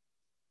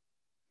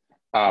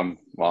 Well,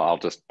 I'll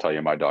just tell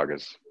you, my dog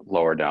is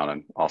lower down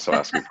and also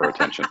asking for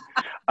attention.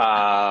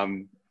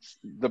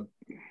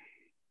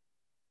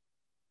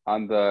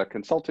 On the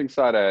consulting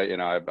side,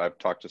 I've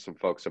talked to some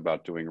folks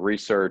about doing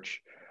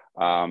research.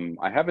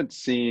 I haven't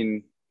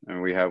seen,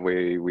 and we have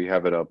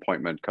an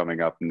appointment coming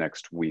up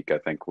next week, I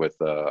think, with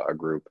a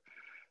group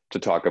to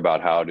talk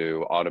about how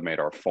to automate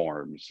our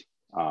forms.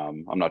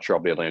 I'm not sure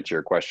I'll be able to answer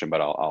your question,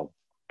 but I'll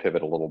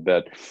pivot a little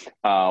bit.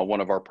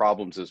 One of our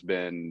problems has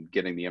been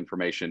getting the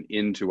information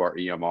into our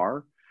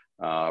EMR.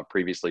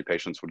 Previously,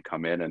 patients would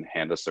come in and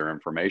hand us their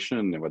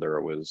information, whether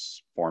it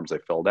was forms they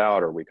filled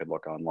out, or we could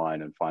look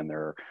online and find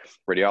their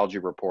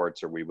radiology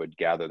reports, or we would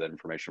gather that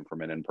information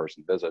from an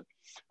in-person visit.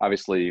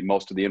 Obviously,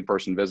 most of the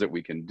in-person visit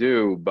we can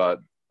do, but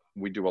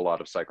we do a lot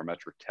of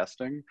psychometric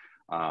testing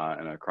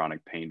in a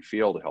chronic pain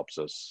field. It helps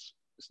us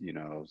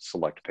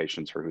select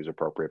patients for who's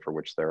appropriate for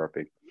which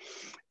therapy.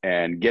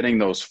 And getting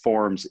those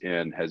forms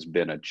in has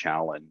been a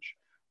challenge.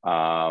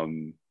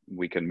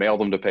 We can mail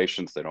them to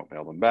patients, they don't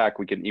mail them back.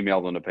 We can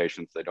email them to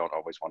patients, they don't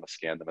always want to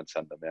scan them and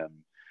send them in.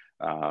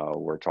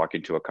 We're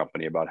talking to a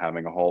company about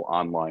having a whole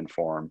online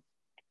form.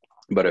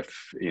 But if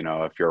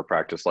you're a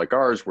practice like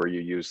ours, where you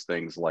use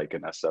things like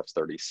an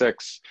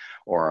SF-36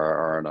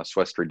 or an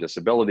Oswestry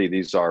disability,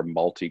 these are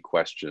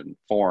multi-question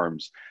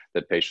forms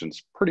that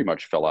patients pretty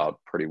much fill out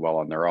pretty well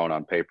on their own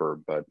on paper,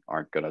 but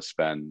aren't going to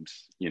spend,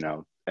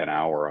 an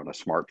hour on a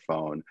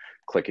smartphone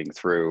clicking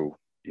through,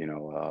 an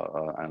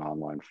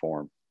online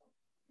form.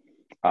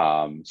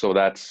 So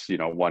that's,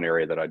 one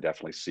area that I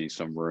definitely see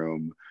some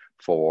room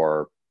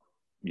for,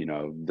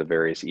 the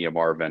various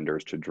EMR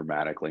vendors to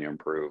dramatically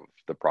improve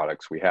the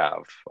products we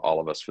have. All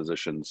of us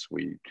physicians,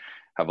 we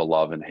have a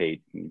love and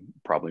hate, and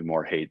probably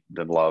more hate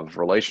than love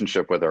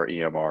relationship with our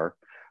EMR.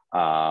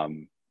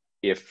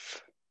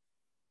 If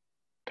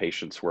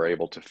patients were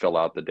able to fill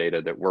out the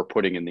data that we're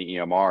putting in the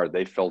EMR,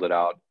 they filled it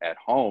out at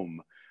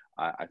home,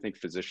 I think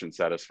physician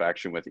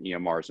satisfaction with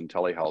EMRs and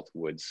telehealth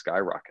would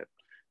skyrocket,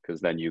 because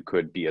then you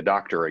could be a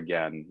doctor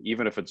again,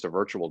 even if it's a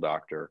virtual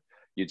doctor.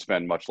 You'd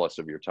spend much less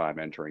of your time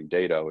entering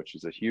data, which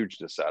is a huge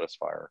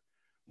dissatisfier.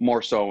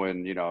 More so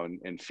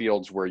in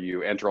fields where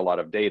you enter a lot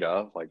of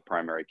data, like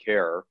primary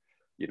care,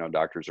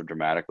 doctors are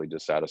dramatically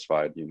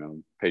dissatisfied.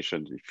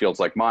 Fields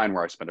like mine,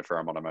 where I spend a fair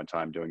amount of my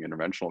time doing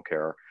interventional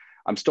care,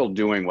 I'm still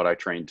doing what I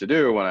trained to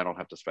do, and I don't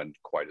have to spend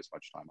quite as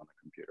much time on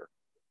the computer.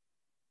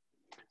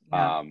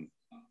 Yeah.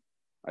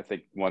 I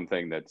think one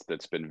thing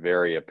that's been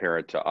very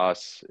apparent to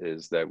us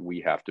is that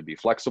we have to be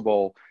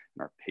flexible,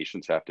 and our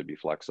patients have to be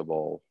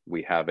flexible.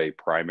 We have a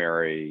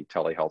primary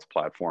telehealth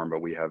platform, but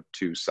we have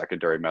 2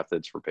 secondary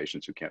methods for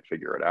patients who can't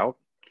figure it out.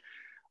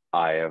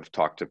 I have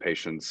talked to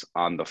patients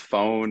on the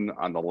phone,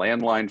 on the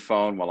landline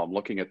phone, while I'm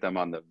looking at them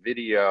on the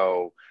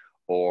video,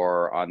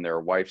 or on their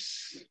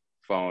wife's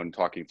phone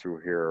talking through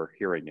her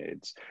hearing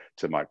aids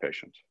to my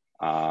patient.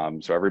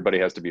 So everybody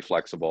has to be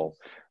flexible.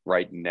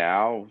 Right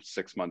now,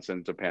 6 months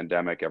into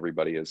pandemic,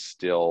 everybody is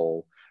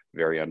still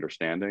very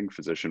understanding,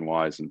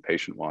 physician-wise and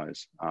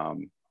patient-wise.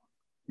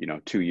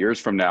 2 years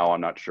from now,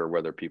 I'm not sure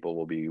whether people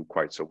will be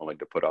quite so willing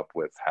to put up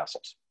with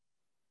hassles.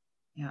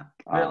 Yeah,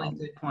 really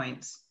good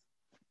points.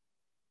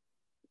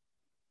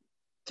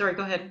 Sorry,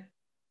 go ahead.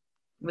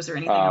 Was there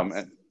anything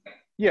else?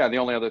 Yeah, the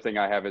only other thing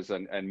I have is,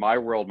 in my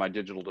world, my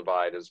digital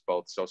divide is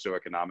both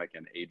socioeconomic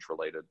and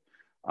age-related.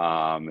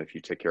 If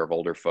you take care of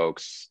older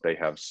folks, they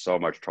have so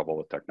much trouble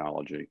with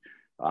technology.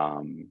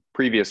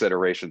 Previous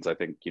iterations, I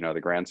think, the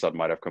grandson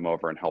might have come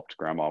over and helped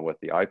grandma with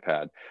the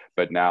iPad,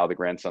 but now the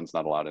grandson's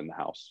not allowed in the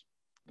house.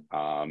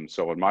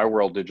 So in my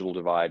world, digital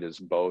divide is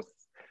both,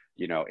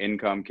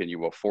 income. Can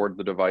you afford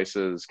the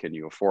devices? Can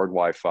you afford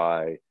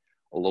Wi-Fi?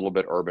 A little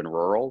bit urban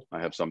rural. I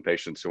have some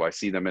patients who I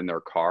see them in their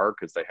car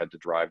because they had to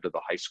drive to the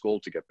high school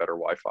to get better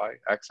Wi-Fi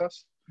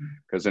access.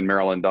 Because in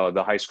Maryland,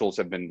 the high schools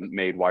have been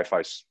made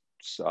Wi-Fi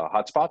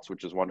hotspots,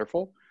 which is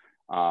wonderful.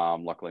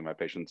 Luckily, my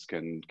patients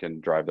can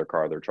drive their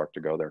car, their truck to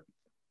go there.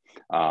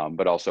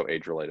 But also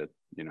age-related.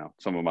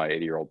 Some of my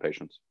 80-year-old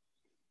patients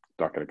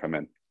not going to come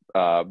in.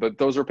 But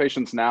those are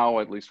patients now.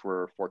 At least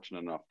we're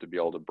fortunate enough to be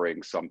able to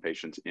bring some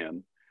patients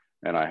in.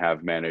 And I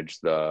have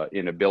managed the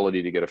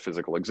inability to get a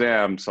physical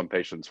exam. Some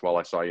patients, well,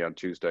 I saw you on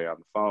Tuesday on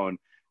the phone,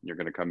 you're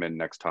going to come in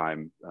next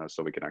time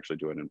so we can actually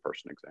do an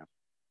in-person exam.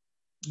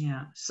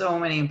 Yeah, so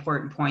many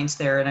important points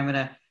there. And I'm going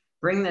to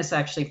bring this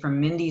actually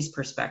from Mindy's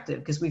perspective,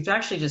 because we've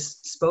actually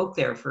just spoke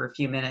there for a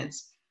few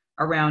minutes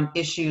around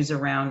issues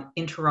around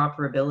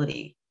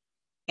interoperability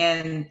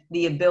and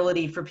the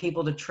ability for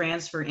people to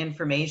transfer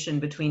information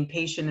between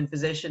patient and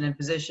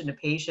physician to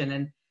patient.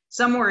 And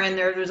somewhere in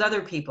there, there's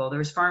other people,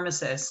 there's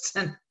pharmacists,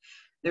 and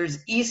there's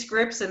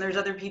e-scripts, and there's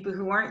other people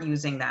who aren't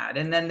using that.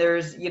 And then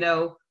there's, you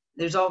know,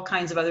 there's all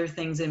kinds of other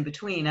things in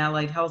between,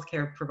 allied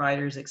healthcare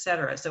providers, et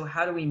cetera. So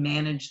how do we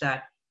manage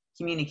that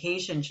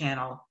communication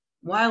channel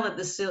while at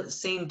the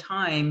same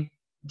time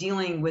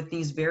dealing with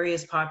these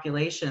various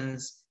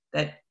populations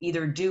that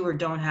either do or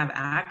don't have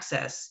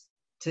access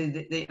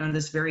to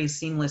this very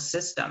seamless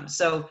system?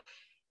 So,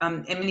 I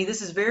mean,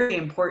 this is very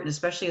important,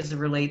 especially as it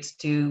relates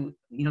to,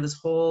 you know, this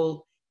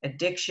whole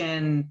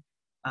addiction,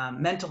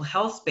 mental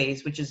health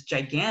space, which is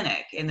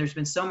gigantic. And there's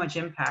been so much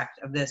impact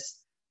of this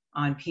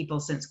on people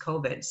since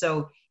COVID.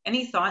 So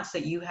any thoughts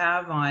that you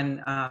have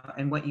on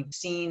and what you've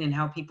seen and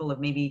how people have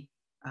maybe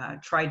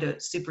tried to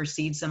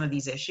supersede some of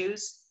these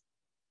issues?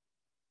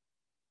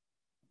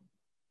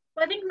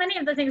 Well, I think many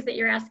of the things that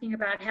you're asking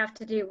about have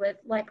to do with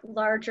like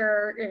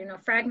larger, you know,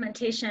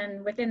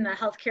 fragmentation within the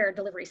healthcare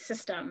delivery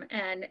system.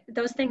 And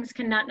those things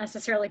cannot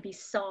necessarily be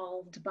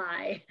solved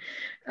by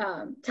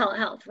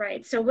telehealth,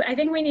 right? So I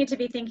think we need to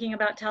be thinking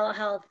about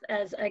telehealth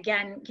as,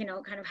 again, you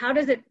know, kind of how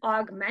does it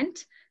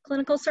augment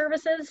clinical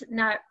services,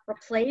 not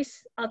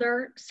replace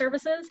other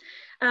services.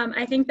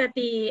 I think that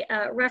the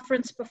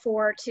reference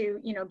before to,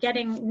 you know,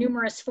 getting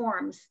numerous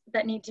forms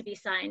that need to be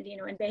signed, you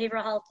know, in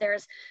behavioral health,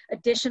 there's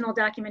additional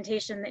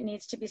documentation that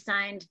needs to be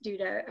signed due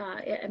to,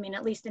 I mean,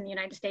 at least in the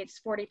United States,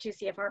 42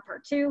 CFR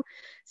Part 2.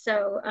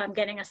 So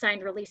getting a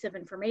signed release of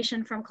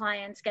information from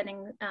clients,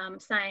 getting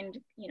signed,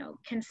 you know,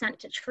 consent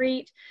to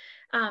treat.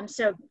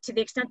 So to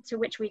the extent to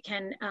which we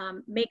can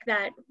make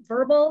that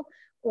verbal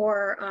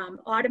or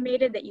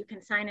automated, that you can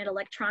sign it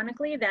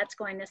electronically, that's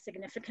going to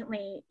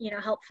significantly, you know,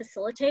 help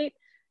facilitate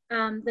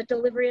the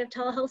delivery of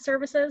telehealth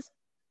services.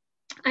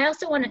 I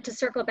also wanted to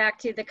circle back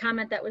to the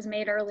comment that was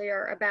made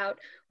earlier about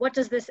what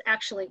does this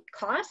actually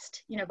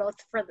cost, you know, both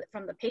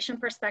from the patient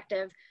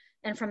perspective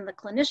and from the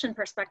clinician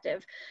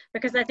perspective,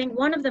 because I think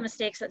one of the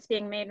mistakes that's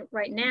being made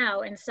right now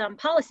in some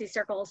policy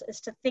circles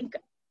is to think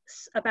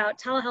about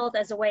telehealth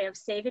as a way of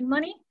saving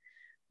money,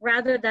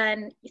 rather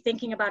than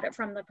thinking about it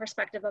from the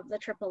perspective of the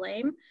triple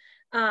aim.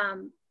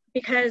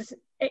 Because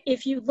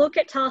if you look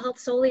at telehealth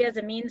solely as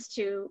a means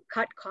to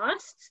cut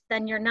costs,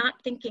 then you're not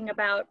thinking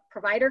about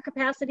provider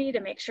capacity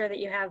to make sure that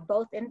you have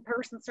both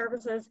in-person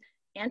services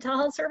and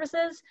telehealth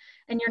services.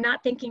 And you're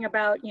not thinking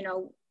about, you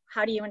know,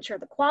 how do you ensure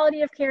the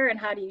quality of care and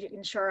how do you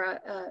ensure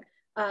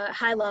a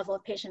high level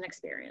of patient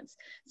experience.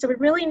 So we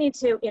really need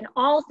to, in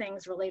all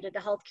things related to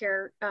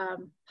healthcare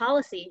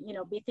policy, you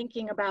know, be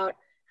thinking about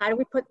how do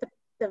we put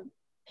the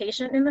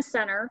patient in the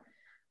center,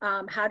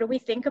 how do we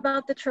think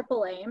about the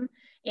triple aim,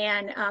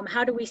 and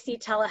how do we see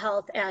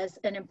telehealth as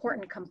an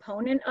important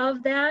component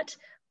of that,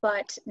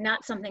 but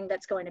not something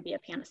that's going to be a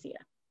panacea.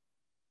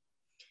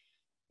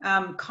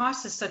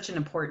 Cost is such an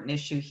important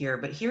issue here,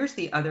 but here's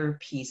the other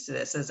piece of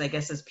this, as I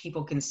guess as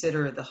people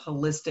consider the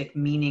holistic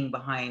meaning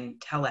behind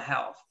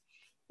telehealth,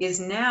 is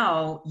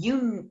now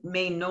you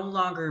may no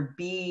longer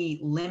be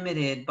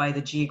limited by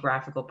the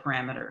geographical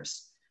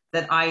parameters,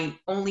 that I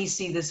only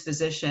see this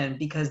physician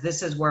because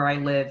this is where I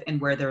live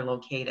and where they're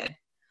located.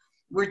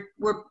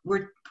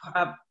 We're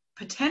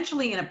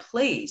potentially in a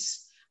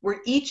place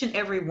where each and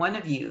every one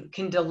of you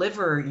can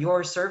deliver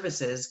your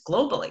services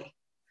globally.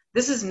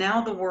 This is now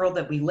the world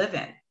that we live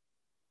in.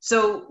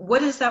 So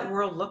what does that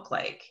world look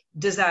like?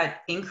 Does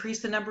that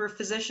increase the number of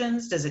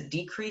physicians? Does it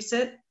decrease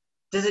it?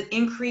 Does it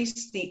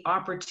increase the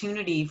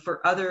opportunity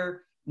for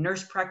other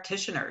nurse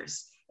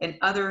practitioners and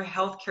other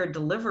healthcare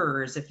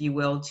deliverers, if you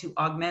will, to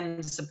augment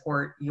and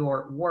support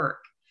your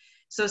work?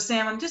 So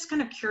Sam, I'm just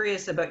kind of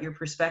curious about your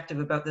perspective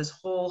about this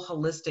whole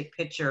holistic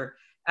picture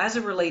as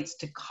it relates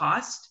to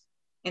cost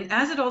and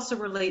as it also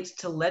relates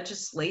to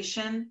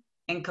legislation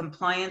and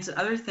compliance and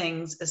other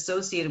things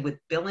associated with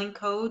billing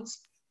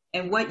codes,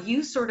 and what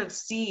you sort of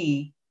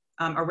see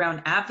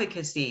around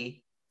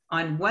advocacy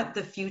on what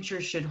the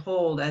future should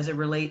hold as it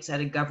relates at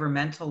a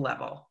governmental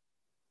level.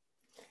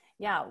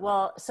 Yeah,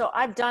 well, so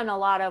I've done a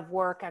lot of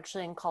work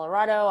actually in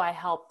Colorado. I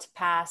helped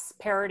pass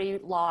parity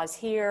laws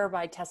here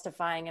by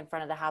testifying in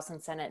front of the House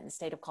and Senate in the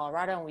state of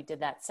Colorado, and we did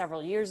that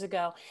several years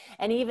ago.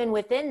 And even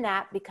within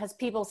that, because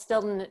people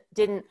still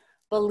didn't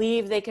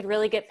believe they could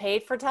really get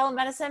paid for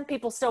telemedicine,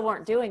 people still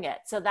weren't doing it.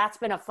 So that's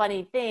been a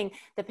funny thing.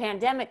 The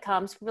pandemic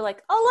comes, we're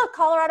like, oh, look,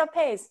 Colorado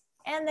pays.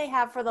 And they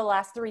have for the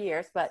last 3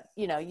 years, but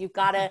you know, you've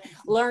got to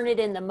learn it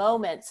in the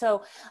moment.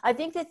 So I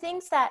think the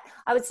things that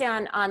I would say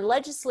on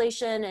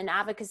legislation and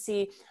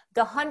advocacy,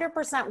 the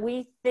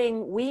 100%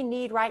 thing we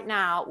need right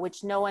now,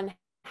 which no one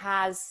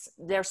has,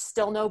 there's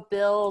still no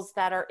bills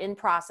that are in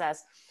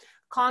process.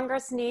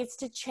 Congress needs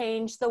to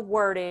change the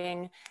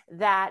wording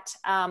that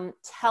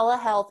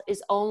telehealth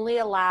is only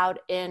allowed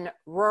in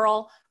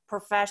rural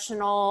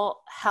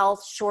professional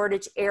health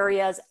shortage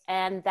areas,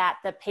 and that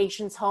the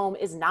patient's home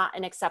is not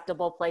an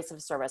acceptable place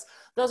of service.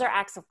 Those are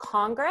acts of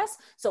Congress.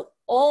 So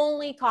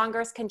Only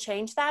Congress can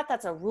change that.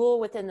 That's a rule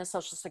within the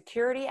Social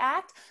Security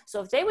Act.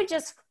 So if they would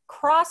just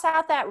cross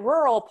out that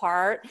rural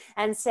part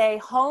and say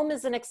home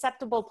is an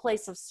acceptable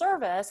place of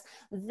service,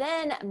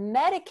 then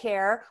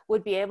Medicare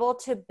would be able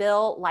to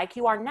bill like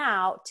you are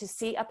now to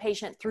see a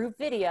patient through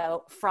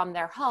video from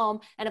their home.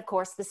 And of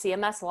course, the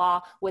CMS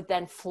law would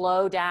then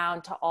flow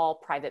down to all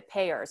private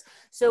payers.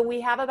 So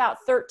we have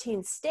about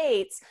 13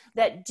 states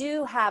that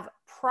do have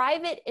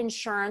private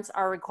insurance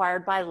are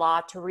required by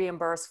law to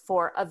reimburse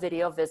for a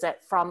video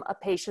visit from a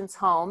patient's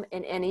home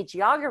in any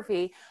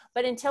geography.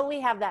 But until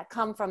we have that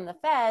come from the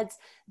feds,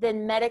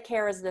 then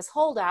Medicare is this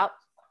holdout.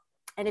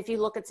 And if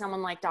you look at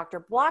someone like Dr.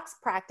 Block's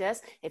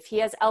practice, if he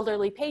has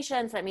elderly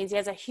patients, that means he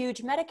has a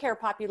huge Medicare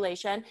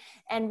population.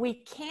 And we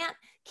can't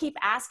keep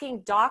asking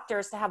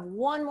doctors to have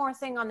one more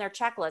thing on their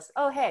checklist.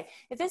 Oh, hey,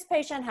 if this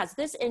patient has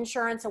this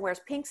insurance and wears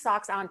pink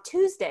socks on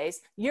Tuesdays,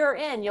 you're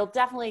in, you'll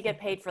definitely get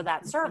paid for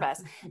that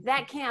service.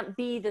 That can't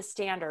be the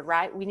standard,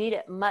 right? We need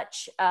it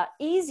much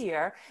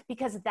easier,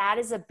 because that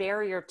is a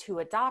barrier to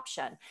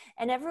adoption.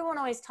 And everyone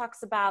always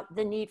talks about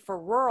the need for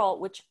rural,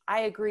 which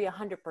I agree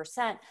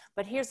 100%,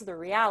 but here's the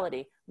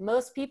reality.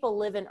 Most people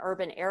live in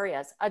urban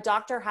areas. A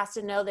doctor has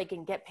to know they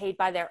can get paid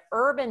by their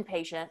urban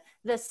patient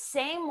the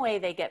same way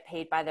they get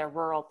paid by their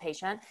rural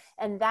patient.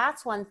 And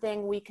that's one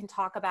thing we can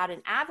talk about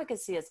in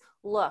advocacy is,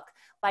 look,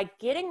 by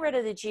getting rid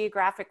of the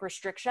geographic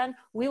restriction,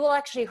 we will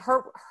actually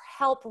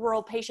help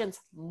rural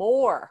patients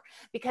more,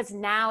 because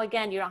now,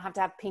 again, you don't have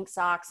to have pink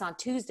socks on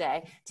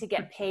Tuesday to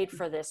get paid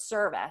for this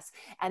service.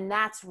 And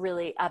that's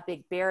really a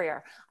big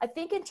barrier. I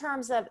think in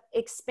terms of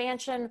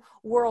expansion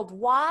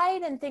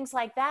worldwide and things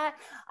like that,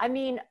 I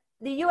mean,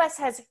 the US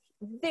has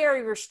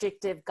very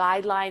restrictive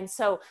guidelines.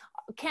 So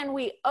can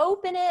we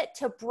open it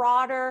to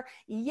broader?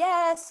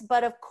 Yes,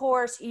 but of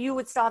course you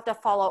would still have to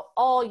follow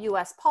all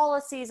US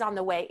policies on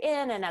the way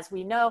in. And as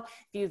we know,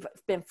 if you've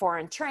been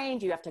foreign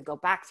trained, you have to go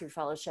back through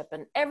fellowship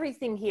and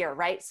everything here,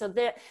 right? So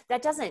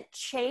that doesn't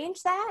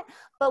change that.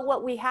 But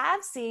what we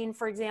have seen,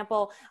 for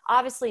example,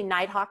 obviously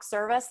Nighthawk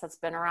service that's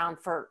been around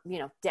for,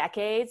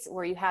 decades,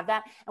 where you have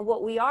that. And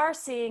what we are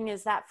seeing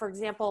is that, for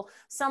example,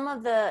 some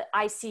of the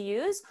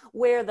ICUs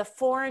where the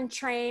foreign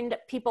trained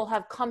people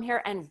have come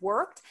here and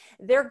worked,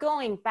 they're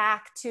going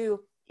back to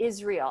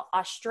Israel,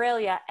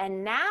 Australia,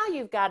 and now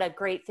you've got a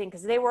great thing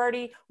because they were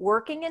already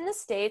working in the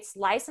States,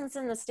 licensed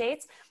in the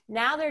States.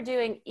 Now they're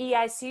doing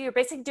EICU, you're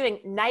basically doing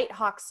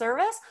Nighthawk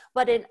service,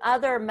 but in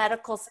other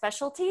medical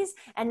specialties,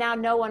 and now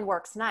no one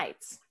works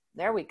nights.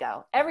 There we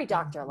go. Every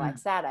doctor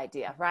likes that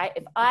idea, right?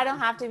 If I don't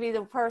have to be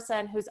the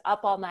person who's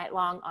up all night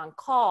long on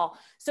call.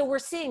 So we're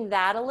seeing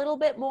that a little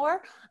bit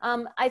more.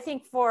 I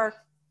think for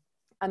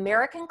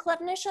American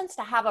clinicians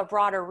to have a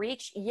broader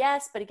reach,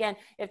 yes, but again,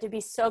 you have to be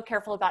so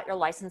careful about your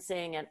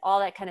licensing and all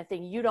that kind of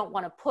thing. You don't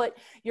want to put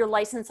your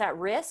license at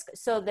risk.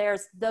 So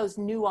there's those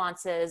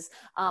nuances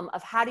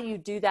of how do you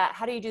do that?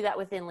 How do you do that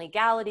within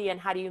legality? And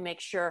how do you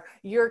make sure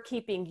you're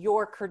keeping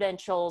your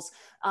credentials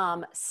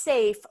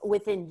safe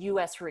within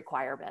US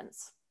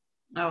requirements?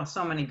 Oh,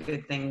 so many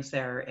good things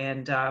there.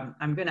 And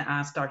I'm going to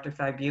ask Dr.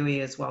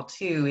 Fagbuyi as well,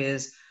 too,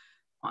 is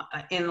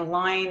in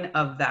line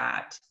of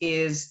that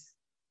is,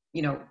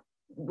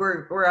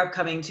 we're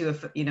upcoming to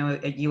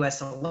a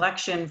U.S.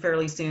 election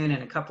fairly soon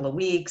in a couple of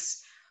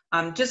weeks.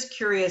 I'm just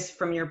curious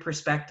from your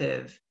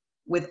perspective,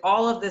 with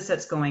all of this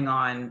that's going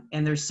on,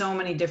 and there's so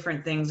many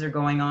different things that are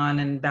going on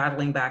and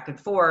battling back and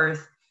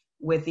forth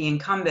with the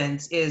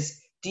incumbents,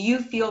 do you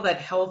feel that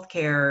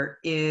healthcare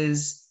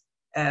is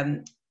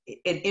an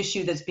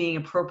issue that's being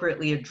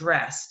appropriately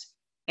addressed?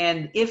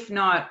 And if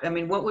not,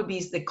 what would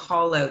be the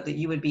call out that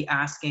you would be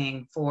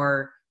asking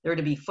for there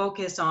to be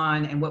focus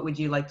on, and what would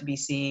you like to be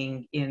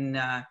seeing in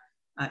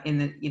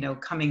the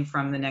coming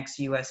from the next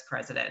U.S.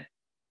 president?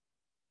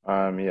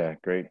 Yeah,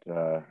 great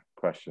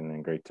question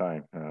and great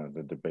time.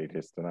 The debate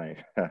is tonight.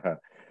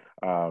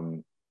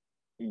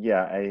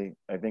 Yeah,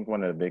 I think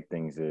one of the big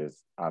things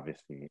is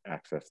obviously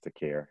access to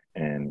care,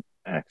 and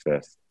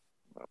access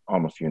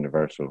almost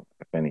universal.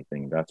 If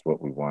anything, that's what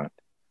we want.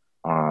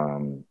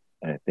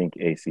 I think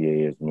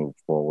ACA has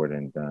moved forward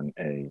and done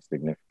a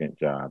significant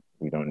job.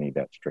 We don't need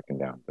that stricken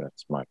down.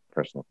 That's my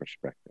personal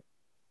perspective.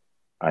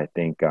 I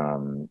think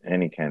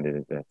any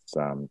candidate that's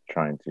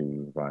trying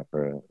to vie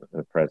for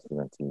the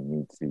presidency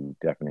needs to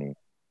definitely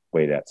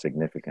weigh that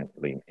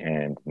significantly.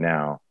 And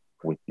now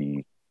with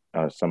the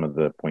some of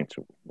the points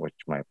which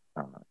my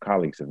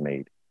colleagues have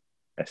made,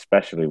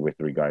 especially with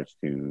regards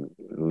to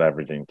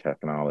leveraging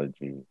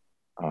technology,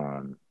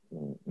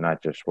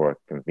 not just for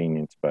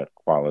convenience, but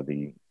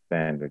quality,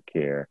 standard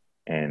care,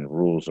 and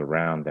rules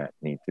around that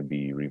need to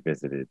be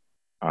revisited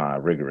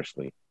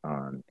rigorously.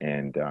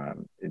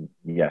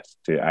 Yes,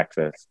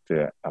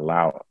 to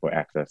allow for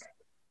access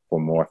for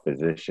more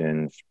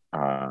physicians,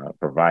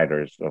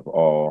 providers of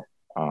all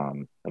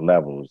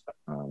levels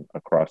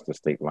across the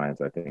state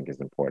lines, I think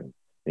is important.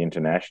 The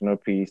international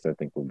piece, I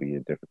think, will be a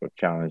difficult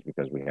challenge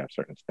because we have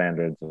certain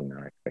standards and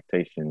our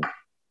expectations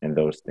and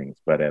those things.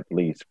 But at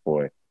least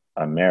for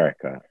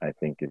America, I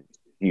think it's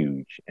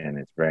huge, and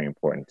it's very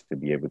important to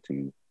be able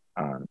to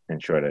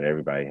ensure that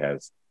everybody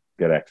has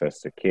good access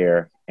to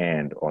care,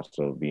 and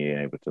also being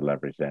able to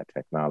leverage that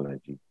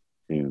technology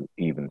to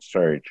even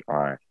surge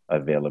our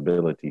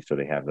availability so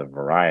they have the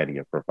variety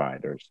of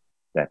providers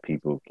that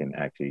people can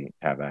actually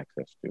have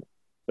access to.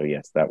 So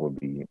yes, that would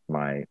be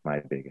my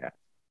big ask.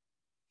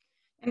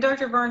 And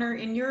Dr. Varner,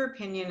 in your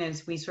opinion,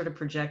 as we sort of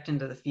project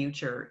into the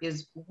future,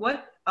 is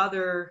what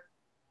other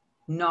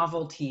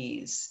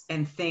novelties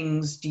and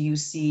things do you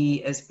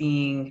see as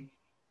being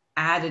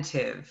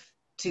additive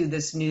to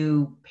this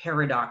new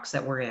paradox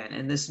that we're in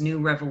and this new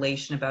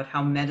revelation about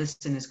how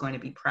medicine is going to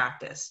be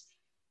practiced?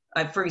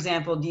 For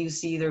example, do you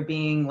see there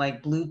being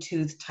like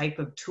Bluetooth type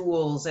of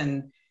tools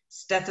and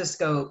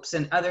stethoscopes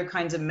and other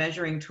kinds of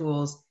measuring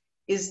tools?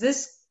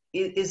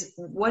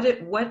 What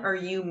are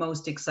you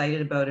most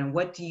excited about, and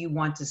what do you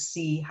want to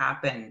see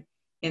happen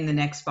in the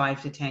next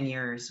 5 to 10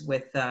 years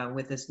with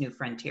this new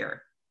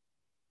frontier?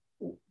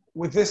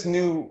 With this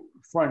new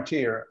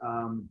frontier,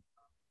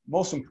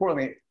 most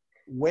importantly,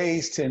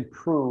 ways to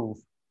improve.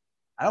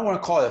 I don't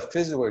want to call it a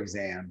physical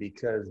exam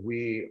because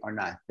we are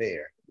not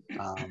there,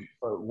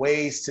 but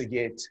ways to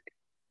get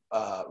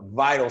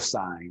vital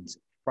signs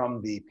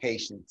from the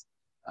patient,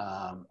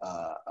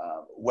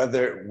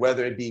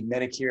 whether it be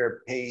Medicare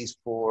pays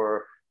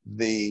for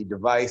the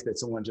device that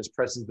someone just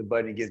presses the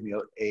button and gives me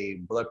a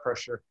blood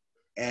pressure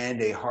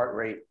and a heart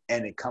rate,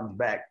 and it comes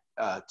back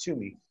to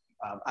me.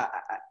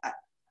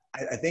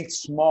 I think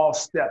small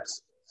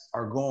steps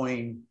are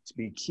going to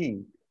be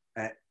key,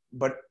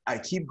 but I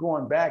keep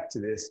going back to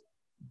this,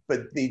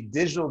 but the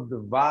digital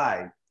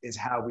divide is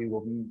how we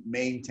will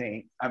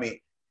maintain,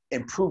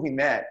 improving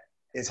that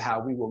is how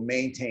we will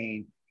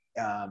maintain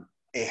a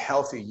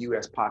healthy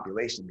US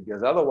population,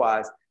 because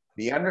otherwise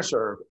the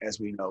underserved, as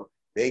we know,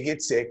 they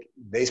get sick,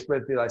 they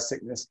spread their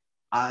sickness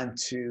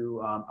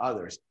onto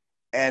others.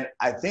 And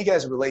I think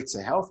as it relates to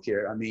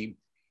healthcare,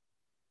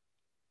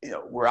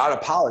 we're out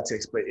of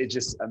politics, but it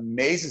just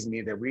amazes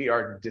me that we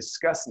are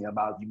discussing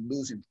about you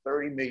losing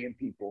 30 million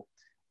people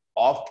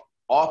off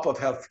of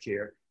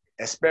healthcare,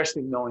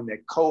 especially knowing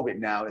that COVID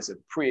now is a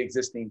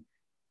pre-existing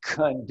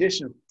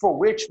condition for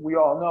which we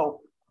all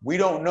know, we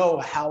don't know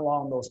how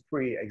long those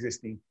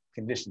pre-existing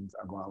conditions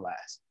are going to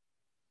last.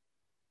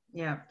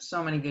 Yeah,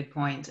 so many good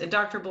points. And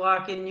Dr.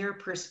 Block, in your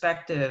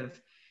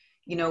perspective,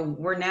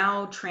 we're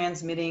now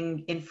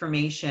transmitting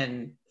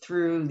information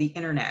through the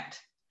internet,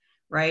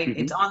 right? Mm-hmm.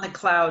 It's on the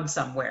cloud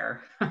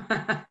somewhere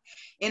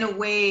in a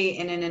way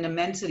and in an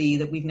immensity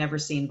that we've never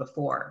seen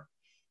before.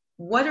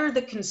 What are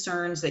the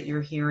concerns that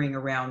you're hearing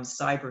around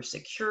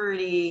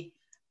cybersecurity,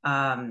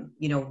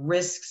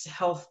 risks,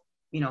 health,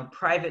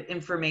 private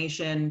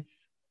information?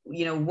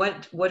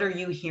 What are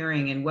you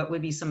hearing, and what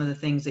would be some of the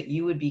things that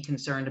you would be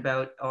concerned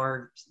about,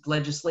 or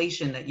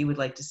legislation that you would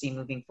like to see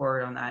moving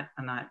forward on that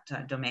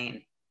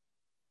domain?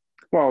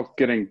 Well,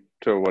 getting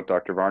to what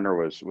Dr. Varner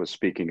was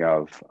speaking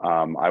of,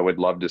 I would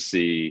love to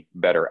see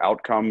better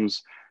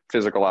outcomes,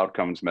 physical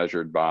outcomes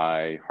measured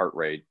by heart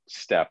rate,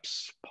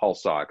 steps,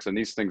 pulse ox, and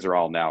these things are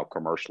all now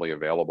commercially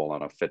available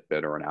on a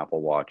Fitbit or an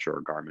Apple Watch or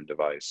a Garmin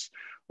device,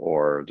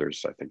 or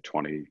there's, I think,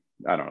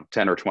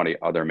 10 or 20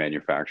 other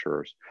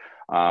manufacturers.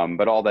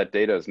 But all that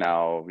data is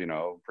now,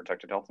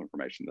 protected health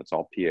information. That's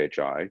all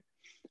PHI.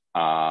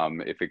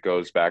 If it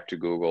goes back to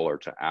Google or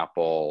to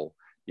Apple,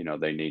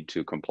 they need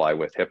to comply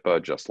with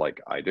HIPAA, just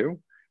like I do,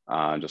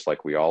 just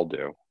like we all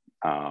do.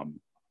 I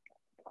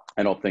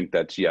don't think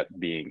that's yet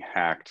being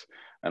hacked.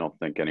 I don't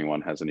think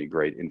anyone has any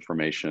great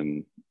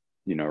information,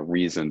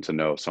 reason to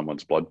know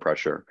someone's blood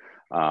pressure.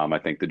 I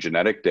think the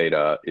genetic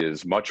data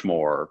is much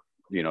more,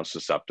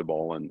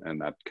 susceptible,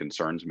 and that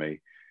concerns me.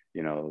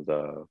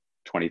 The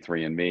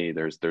 23andMe,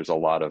 there's a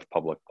lot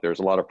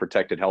of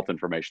protected health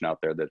information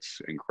out there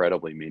that's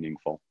incredibly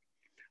meaningful.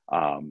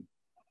 On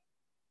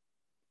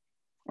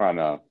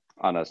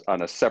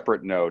a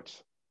separate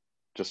note,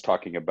 just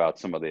talking about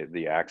some of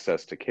the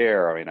access to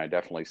care, I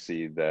definitely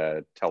see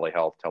that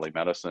telehealth,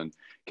 telemedicine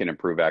can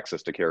improve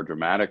access to care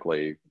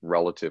dramatically,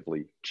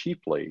 relatively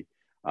cheaply.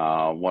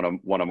 One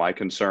of my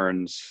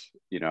concerns,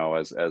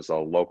 as a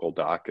local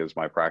doc, is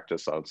my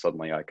practice.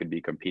 Suddenly I could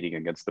be competing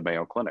against the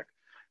Mayo Clinic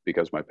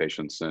because my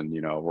patients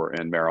were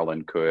in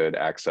Maryland could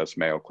access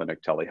Mayo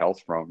Clinic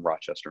telehealth from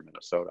Rochester,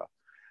 Minnesota.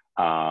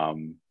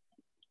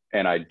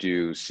 And I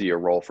do see a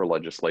role for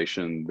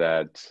legislation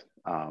that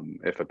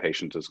if a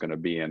patient is going to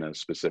be in a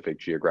specific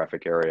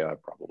geographic area,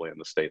 probably on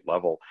the state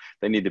level,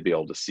 they need to be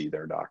able to see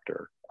their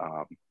doctor,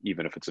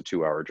 even if it's a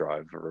 2-hour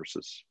drive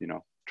versus,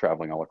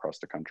 traveling all across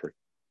the country.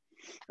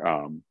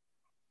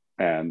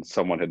 And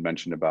someone had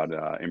mentioned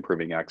about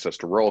improving access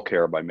to rural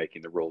care by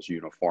making the rules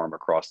uniform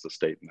across the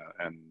state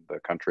and the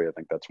country. I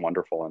think that's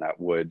wonderful. And that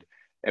would,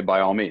 and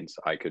by all means,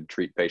 I could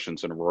treat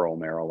patients in rural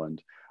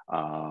Maryland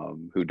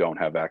who don't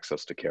have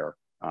access to care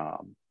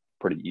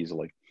pretty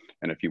easily.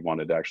 And if you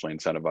wanted to actually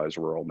incentivize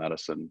rural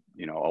medicine,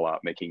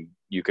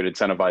 you could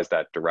incentivize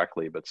that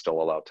directly, but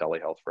still allow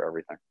telehealth for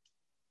everything.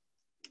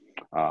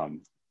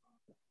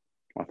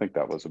 I think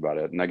that was about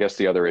it. And I guess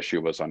the other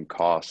issue was on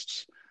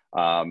costs.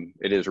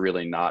 It is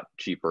really not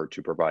cheaper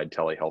to provide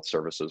telehealth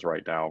services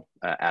right now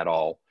at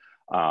all.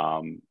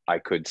 I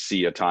could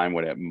see a time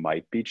when it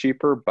might be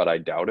cheaper, but I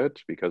doubt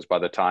it, because by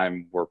the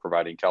time we're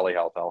providing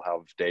telehealth, I'll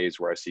have days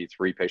where I see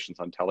 3 patients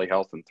on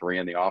telehealth and 3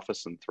 in the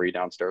office and 3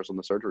 downstairs in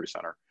the surgery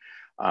center.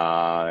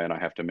 And I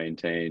have to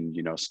maintain,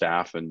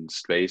 staff and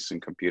space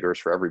and computers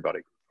for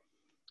everybody.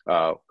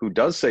 Who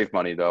does save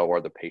money, though,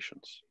 are the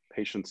patients.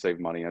 Patients save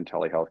money on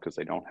telehealth because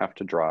they don't have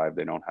to drive.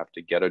 They don't have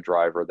to get a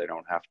driver. They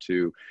don't have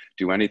to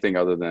do anything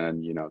other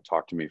than,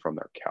 talk to me from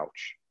their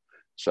couch.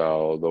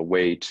 So the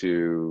way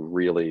to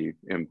really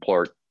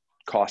impart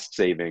cost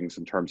savings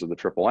in terms of the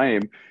triple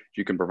aim,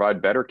 you can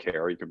provide better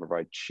care, you can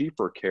provide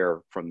cheaper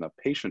care from the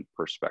patient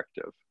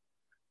perspective.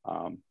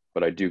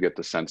 But I do get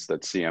the sense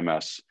that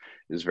CMS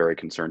is very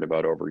concerned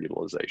about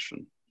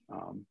overutilization.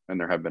 And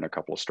there have been a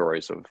couple of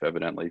stories of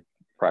evidently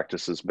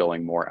practices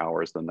billing more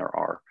hours than there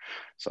are.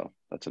 So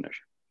that's an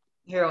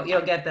issue.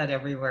 You'll get that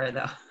everywhere,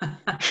 though.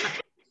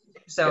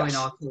 So Yes. in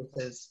all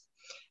cases.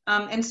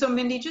 And so,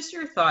 Mindy, just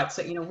your thoughts.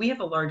 So, we have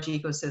a large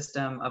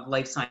ecosystem of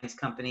life science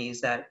companies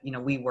that,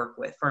 we work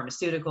with,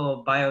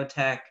 pharmaceutical,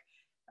 biotech,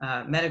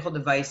 medical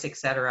device, et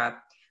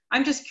cetera.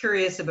 I'm just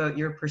curious about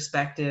your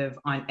perspective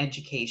on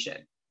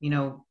education.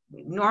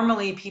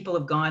 Normally people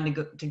have gone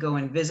to go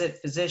and visit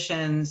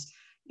physicians,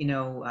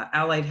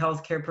 allied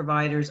healthcare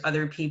providers,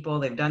 other people.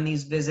 They've done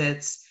these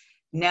visits.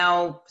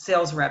 Now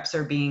sales reps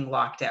are being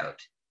locked out.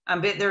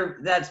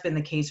 That's been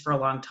the case for a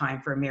long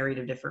time for a myriad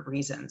of different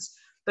reasons.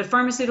 But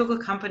pharmaceutical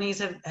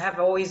companies have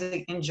always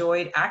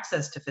enjoyed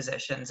access to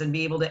physicians and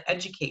be able to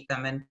educate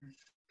them. And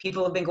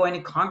people have been going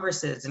to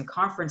congresses and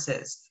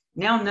conferences.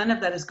 Now none of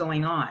that is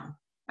going on.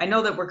 I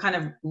know that we're kind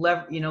of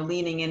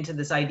leaning into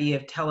this idea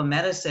of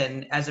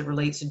telemedicine as it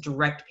relates to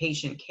direct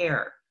patient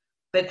care.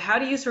 But how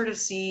do you sort of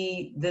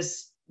see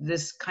this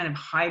kind of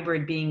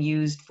hybrid being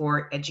used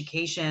for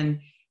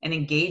education and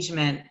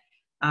engagement,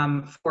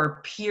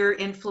 for peer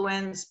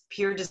influence,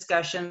 peer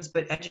discussions,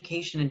 but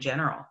education in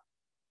general?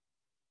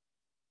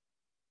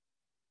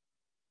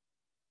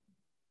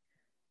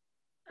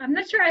 I'm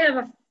not sure I have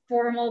a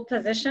formal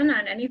position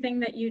on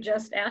anything that you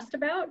just asked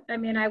about. I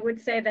mean, I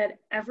would say that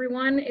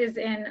everyone is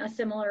in a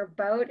similar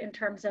boat in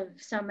terms of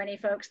so many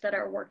folks that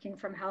are working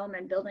from home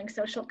and building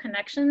social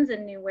connections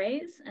in new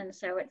ways. And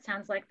so it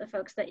sounds like the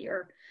folks that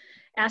you're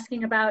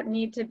asking about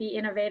need to be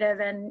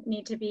innovative and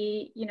need to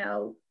be,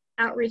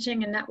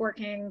 outreaching and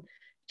networking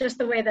just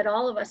the way that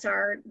all of us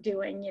are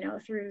doing,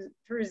 through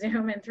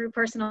Zoom and through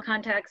personal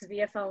contacts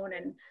via phone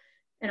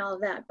and all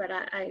of that. But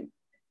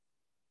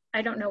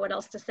I don't know what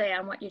else to say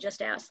on what you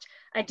just asked.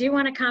 I do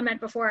want to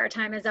comment before our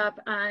time is up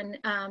on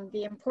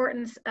the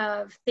importance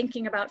of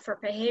thinking about, for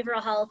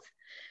behavioral health,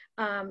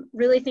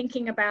 really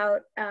thinking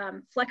about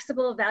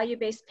flexible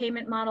value-based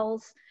payment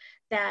models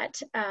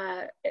that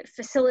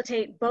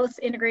facilitate both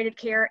integrated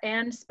care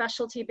and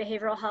specialty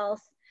behavioral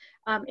health,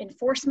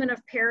 enforcement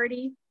of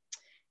parity,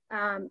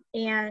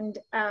 and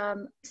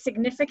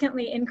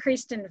significantly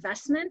increased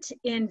investment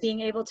in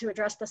being able to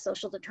address the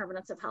social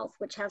determinants of health,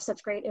 which have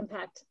such great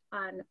impact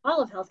on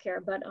all of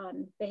healthcare, but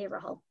on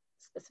behavioral health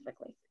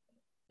specifically.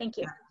 Thank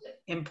you.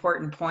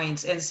 Important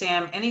points. And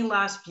Sam, any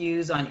last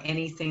views on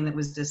anything that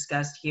was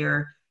discussed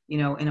here,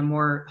 in a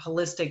more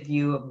holistic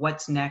view of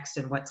what's next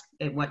and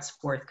what's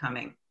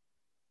forthcoming?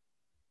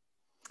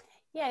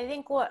 Yeah,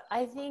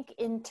 I think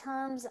in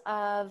terms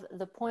of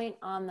the point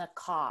on the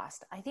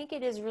cost, I think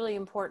it is really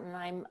important.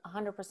 I'm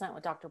 100%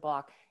 with Dr.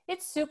 Block.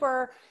 It's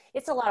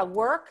a lot of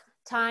work,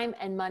 time,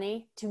 and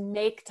money to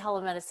make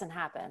telemedicine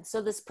happen.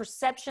 So this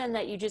perception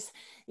that you're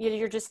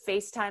just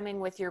FaceTiming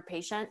with your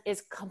patient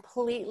is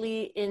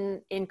completely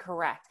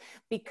incorrect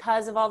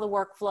because of all the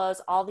workflows,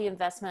 all the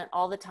investment,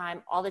 all the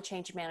time, all the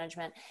change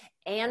management,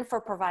 and for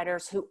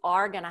providers who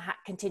are going to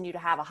continue to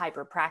have a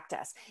hybrid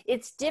practice.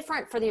 It's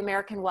different for the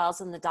American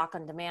Wells and the Doc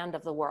on Demand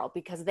of the world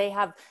because they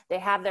have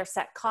their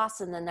set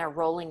costs and then they're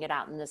rolling it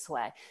out in this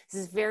way.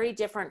 This is very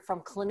different from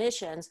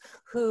clinicians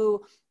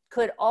who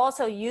could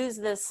also use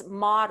this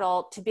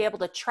model to be able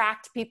to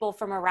attract people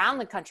from around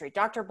the country.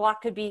 Dr.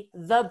 Block could be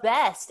the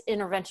best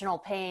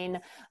interventional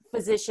pain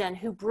physician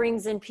who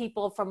brings in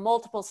people from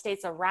multiple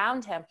states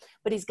around him,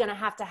 but he's going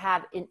to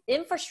have an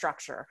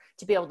infrastructure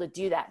to be able to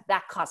do that.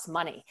 That costs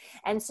money.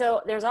 And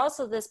so there's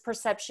also this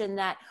perception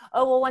that,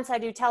 oh, well, once I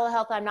do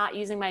telehealth, I'm not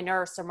using my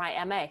nurse or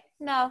my MA.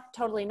 No,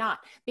 totally not.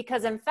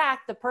 Because in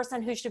fact, the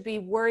person who should be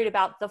worried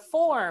about the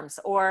forms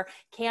or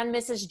can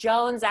Mrs.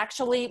 Jones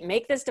actually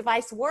make this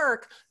device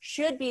work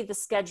should be the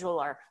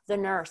scheduler, the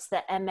nurse,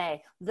 the MA,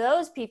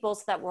 those people,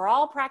 so that we're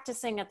all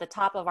practicing at the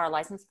top of our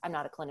license. I'm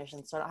not a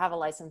clinician, so I don't have a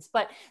license,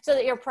 but so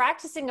that you're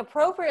practicing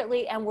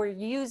appropriately and we're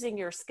using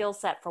your skill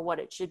set for what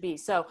it should be.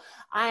 So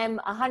I'm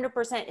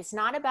 100%, it's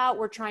not about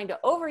we're trying to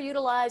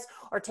overutilize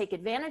or take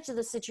advantage of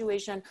the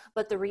situation,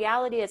 but the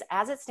reality is,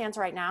 as it stands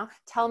right now,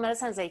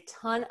 telemedicine has a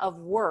ton of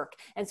work.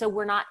 And so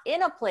we're not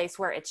in a place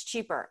where it's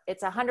cheaper.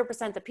 It's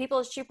 100% the people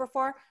it's cheaper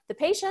for, the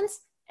patients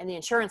and the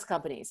insurance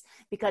companies.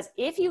 Because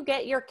if you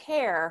get your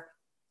care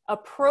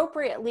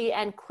appropriately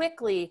and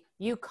quickly,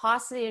 you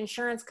cost the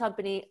insurance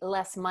company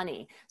less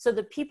money. So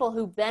the people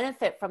who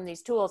benefit from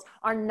these tools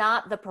are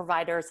not the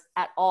providers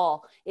at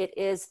all. It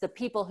is the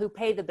people who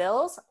pay the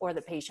bills or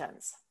the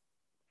patients.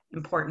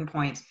 Important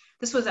points.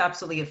 This was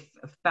absolutely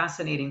a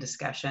fascinating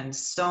discussion.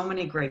 So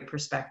many great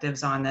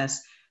perspectives on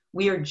this.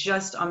 We are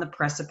just on the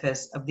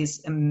precipice of this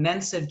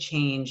immense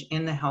change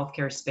in the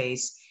healthcare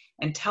space,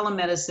 and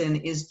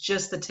telemedicine is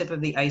just the tip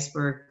of the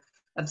iceberg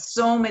of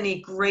so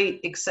many great,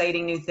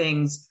 exciting new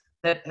things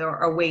that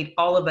await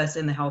all of us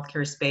in the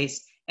healthcare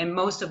space, and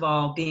most of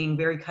all, being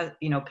very,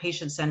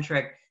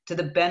 patient-centric to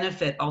the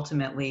benefit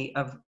ultimately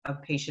of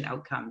patient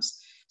outcomes.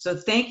 So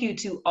thank you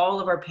to all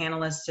of our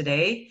panelists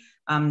today.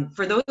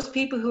 For those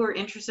people who are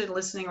interested in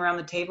listening around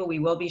the table, we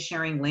will be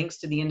sharing links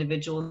to the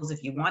individuals.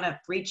 If you want to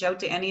reach out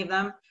to any of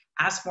them,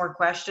 ask more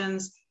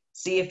questions,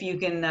 see if you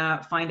can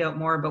find out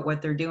more about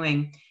what they're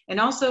doing. And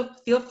also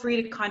feel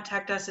free to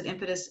contact us at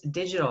Impetus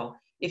Digital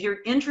if you're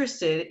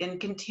interested in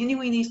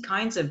continuing these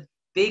kinds of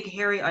big,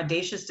 hairy,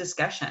 audacious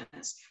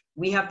discussions.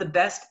 We have the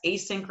best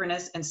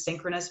asynchronous and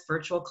synchronous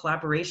virtual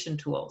collaboration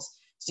tools.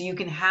 So you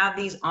can have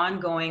these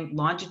ongoing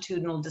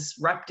longitudinal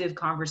disruptive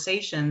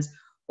conversations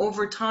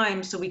over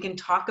time, so we can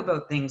talk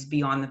about things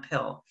beyond the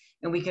pill,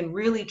 and we can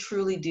really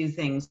truly do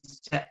things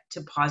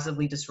to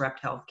positively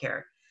disrupt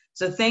healthcare.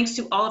 So thanks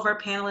to all of our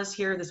panelists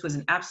here. This was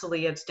an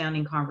absolutely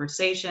outstanding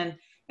conversation,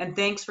 and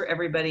thanks for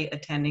everybody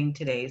attending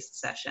today's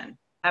session.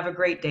 Have a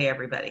great day,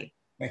 everybody.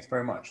 Thanks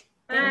very much.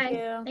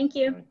 Bye. Thank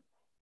you.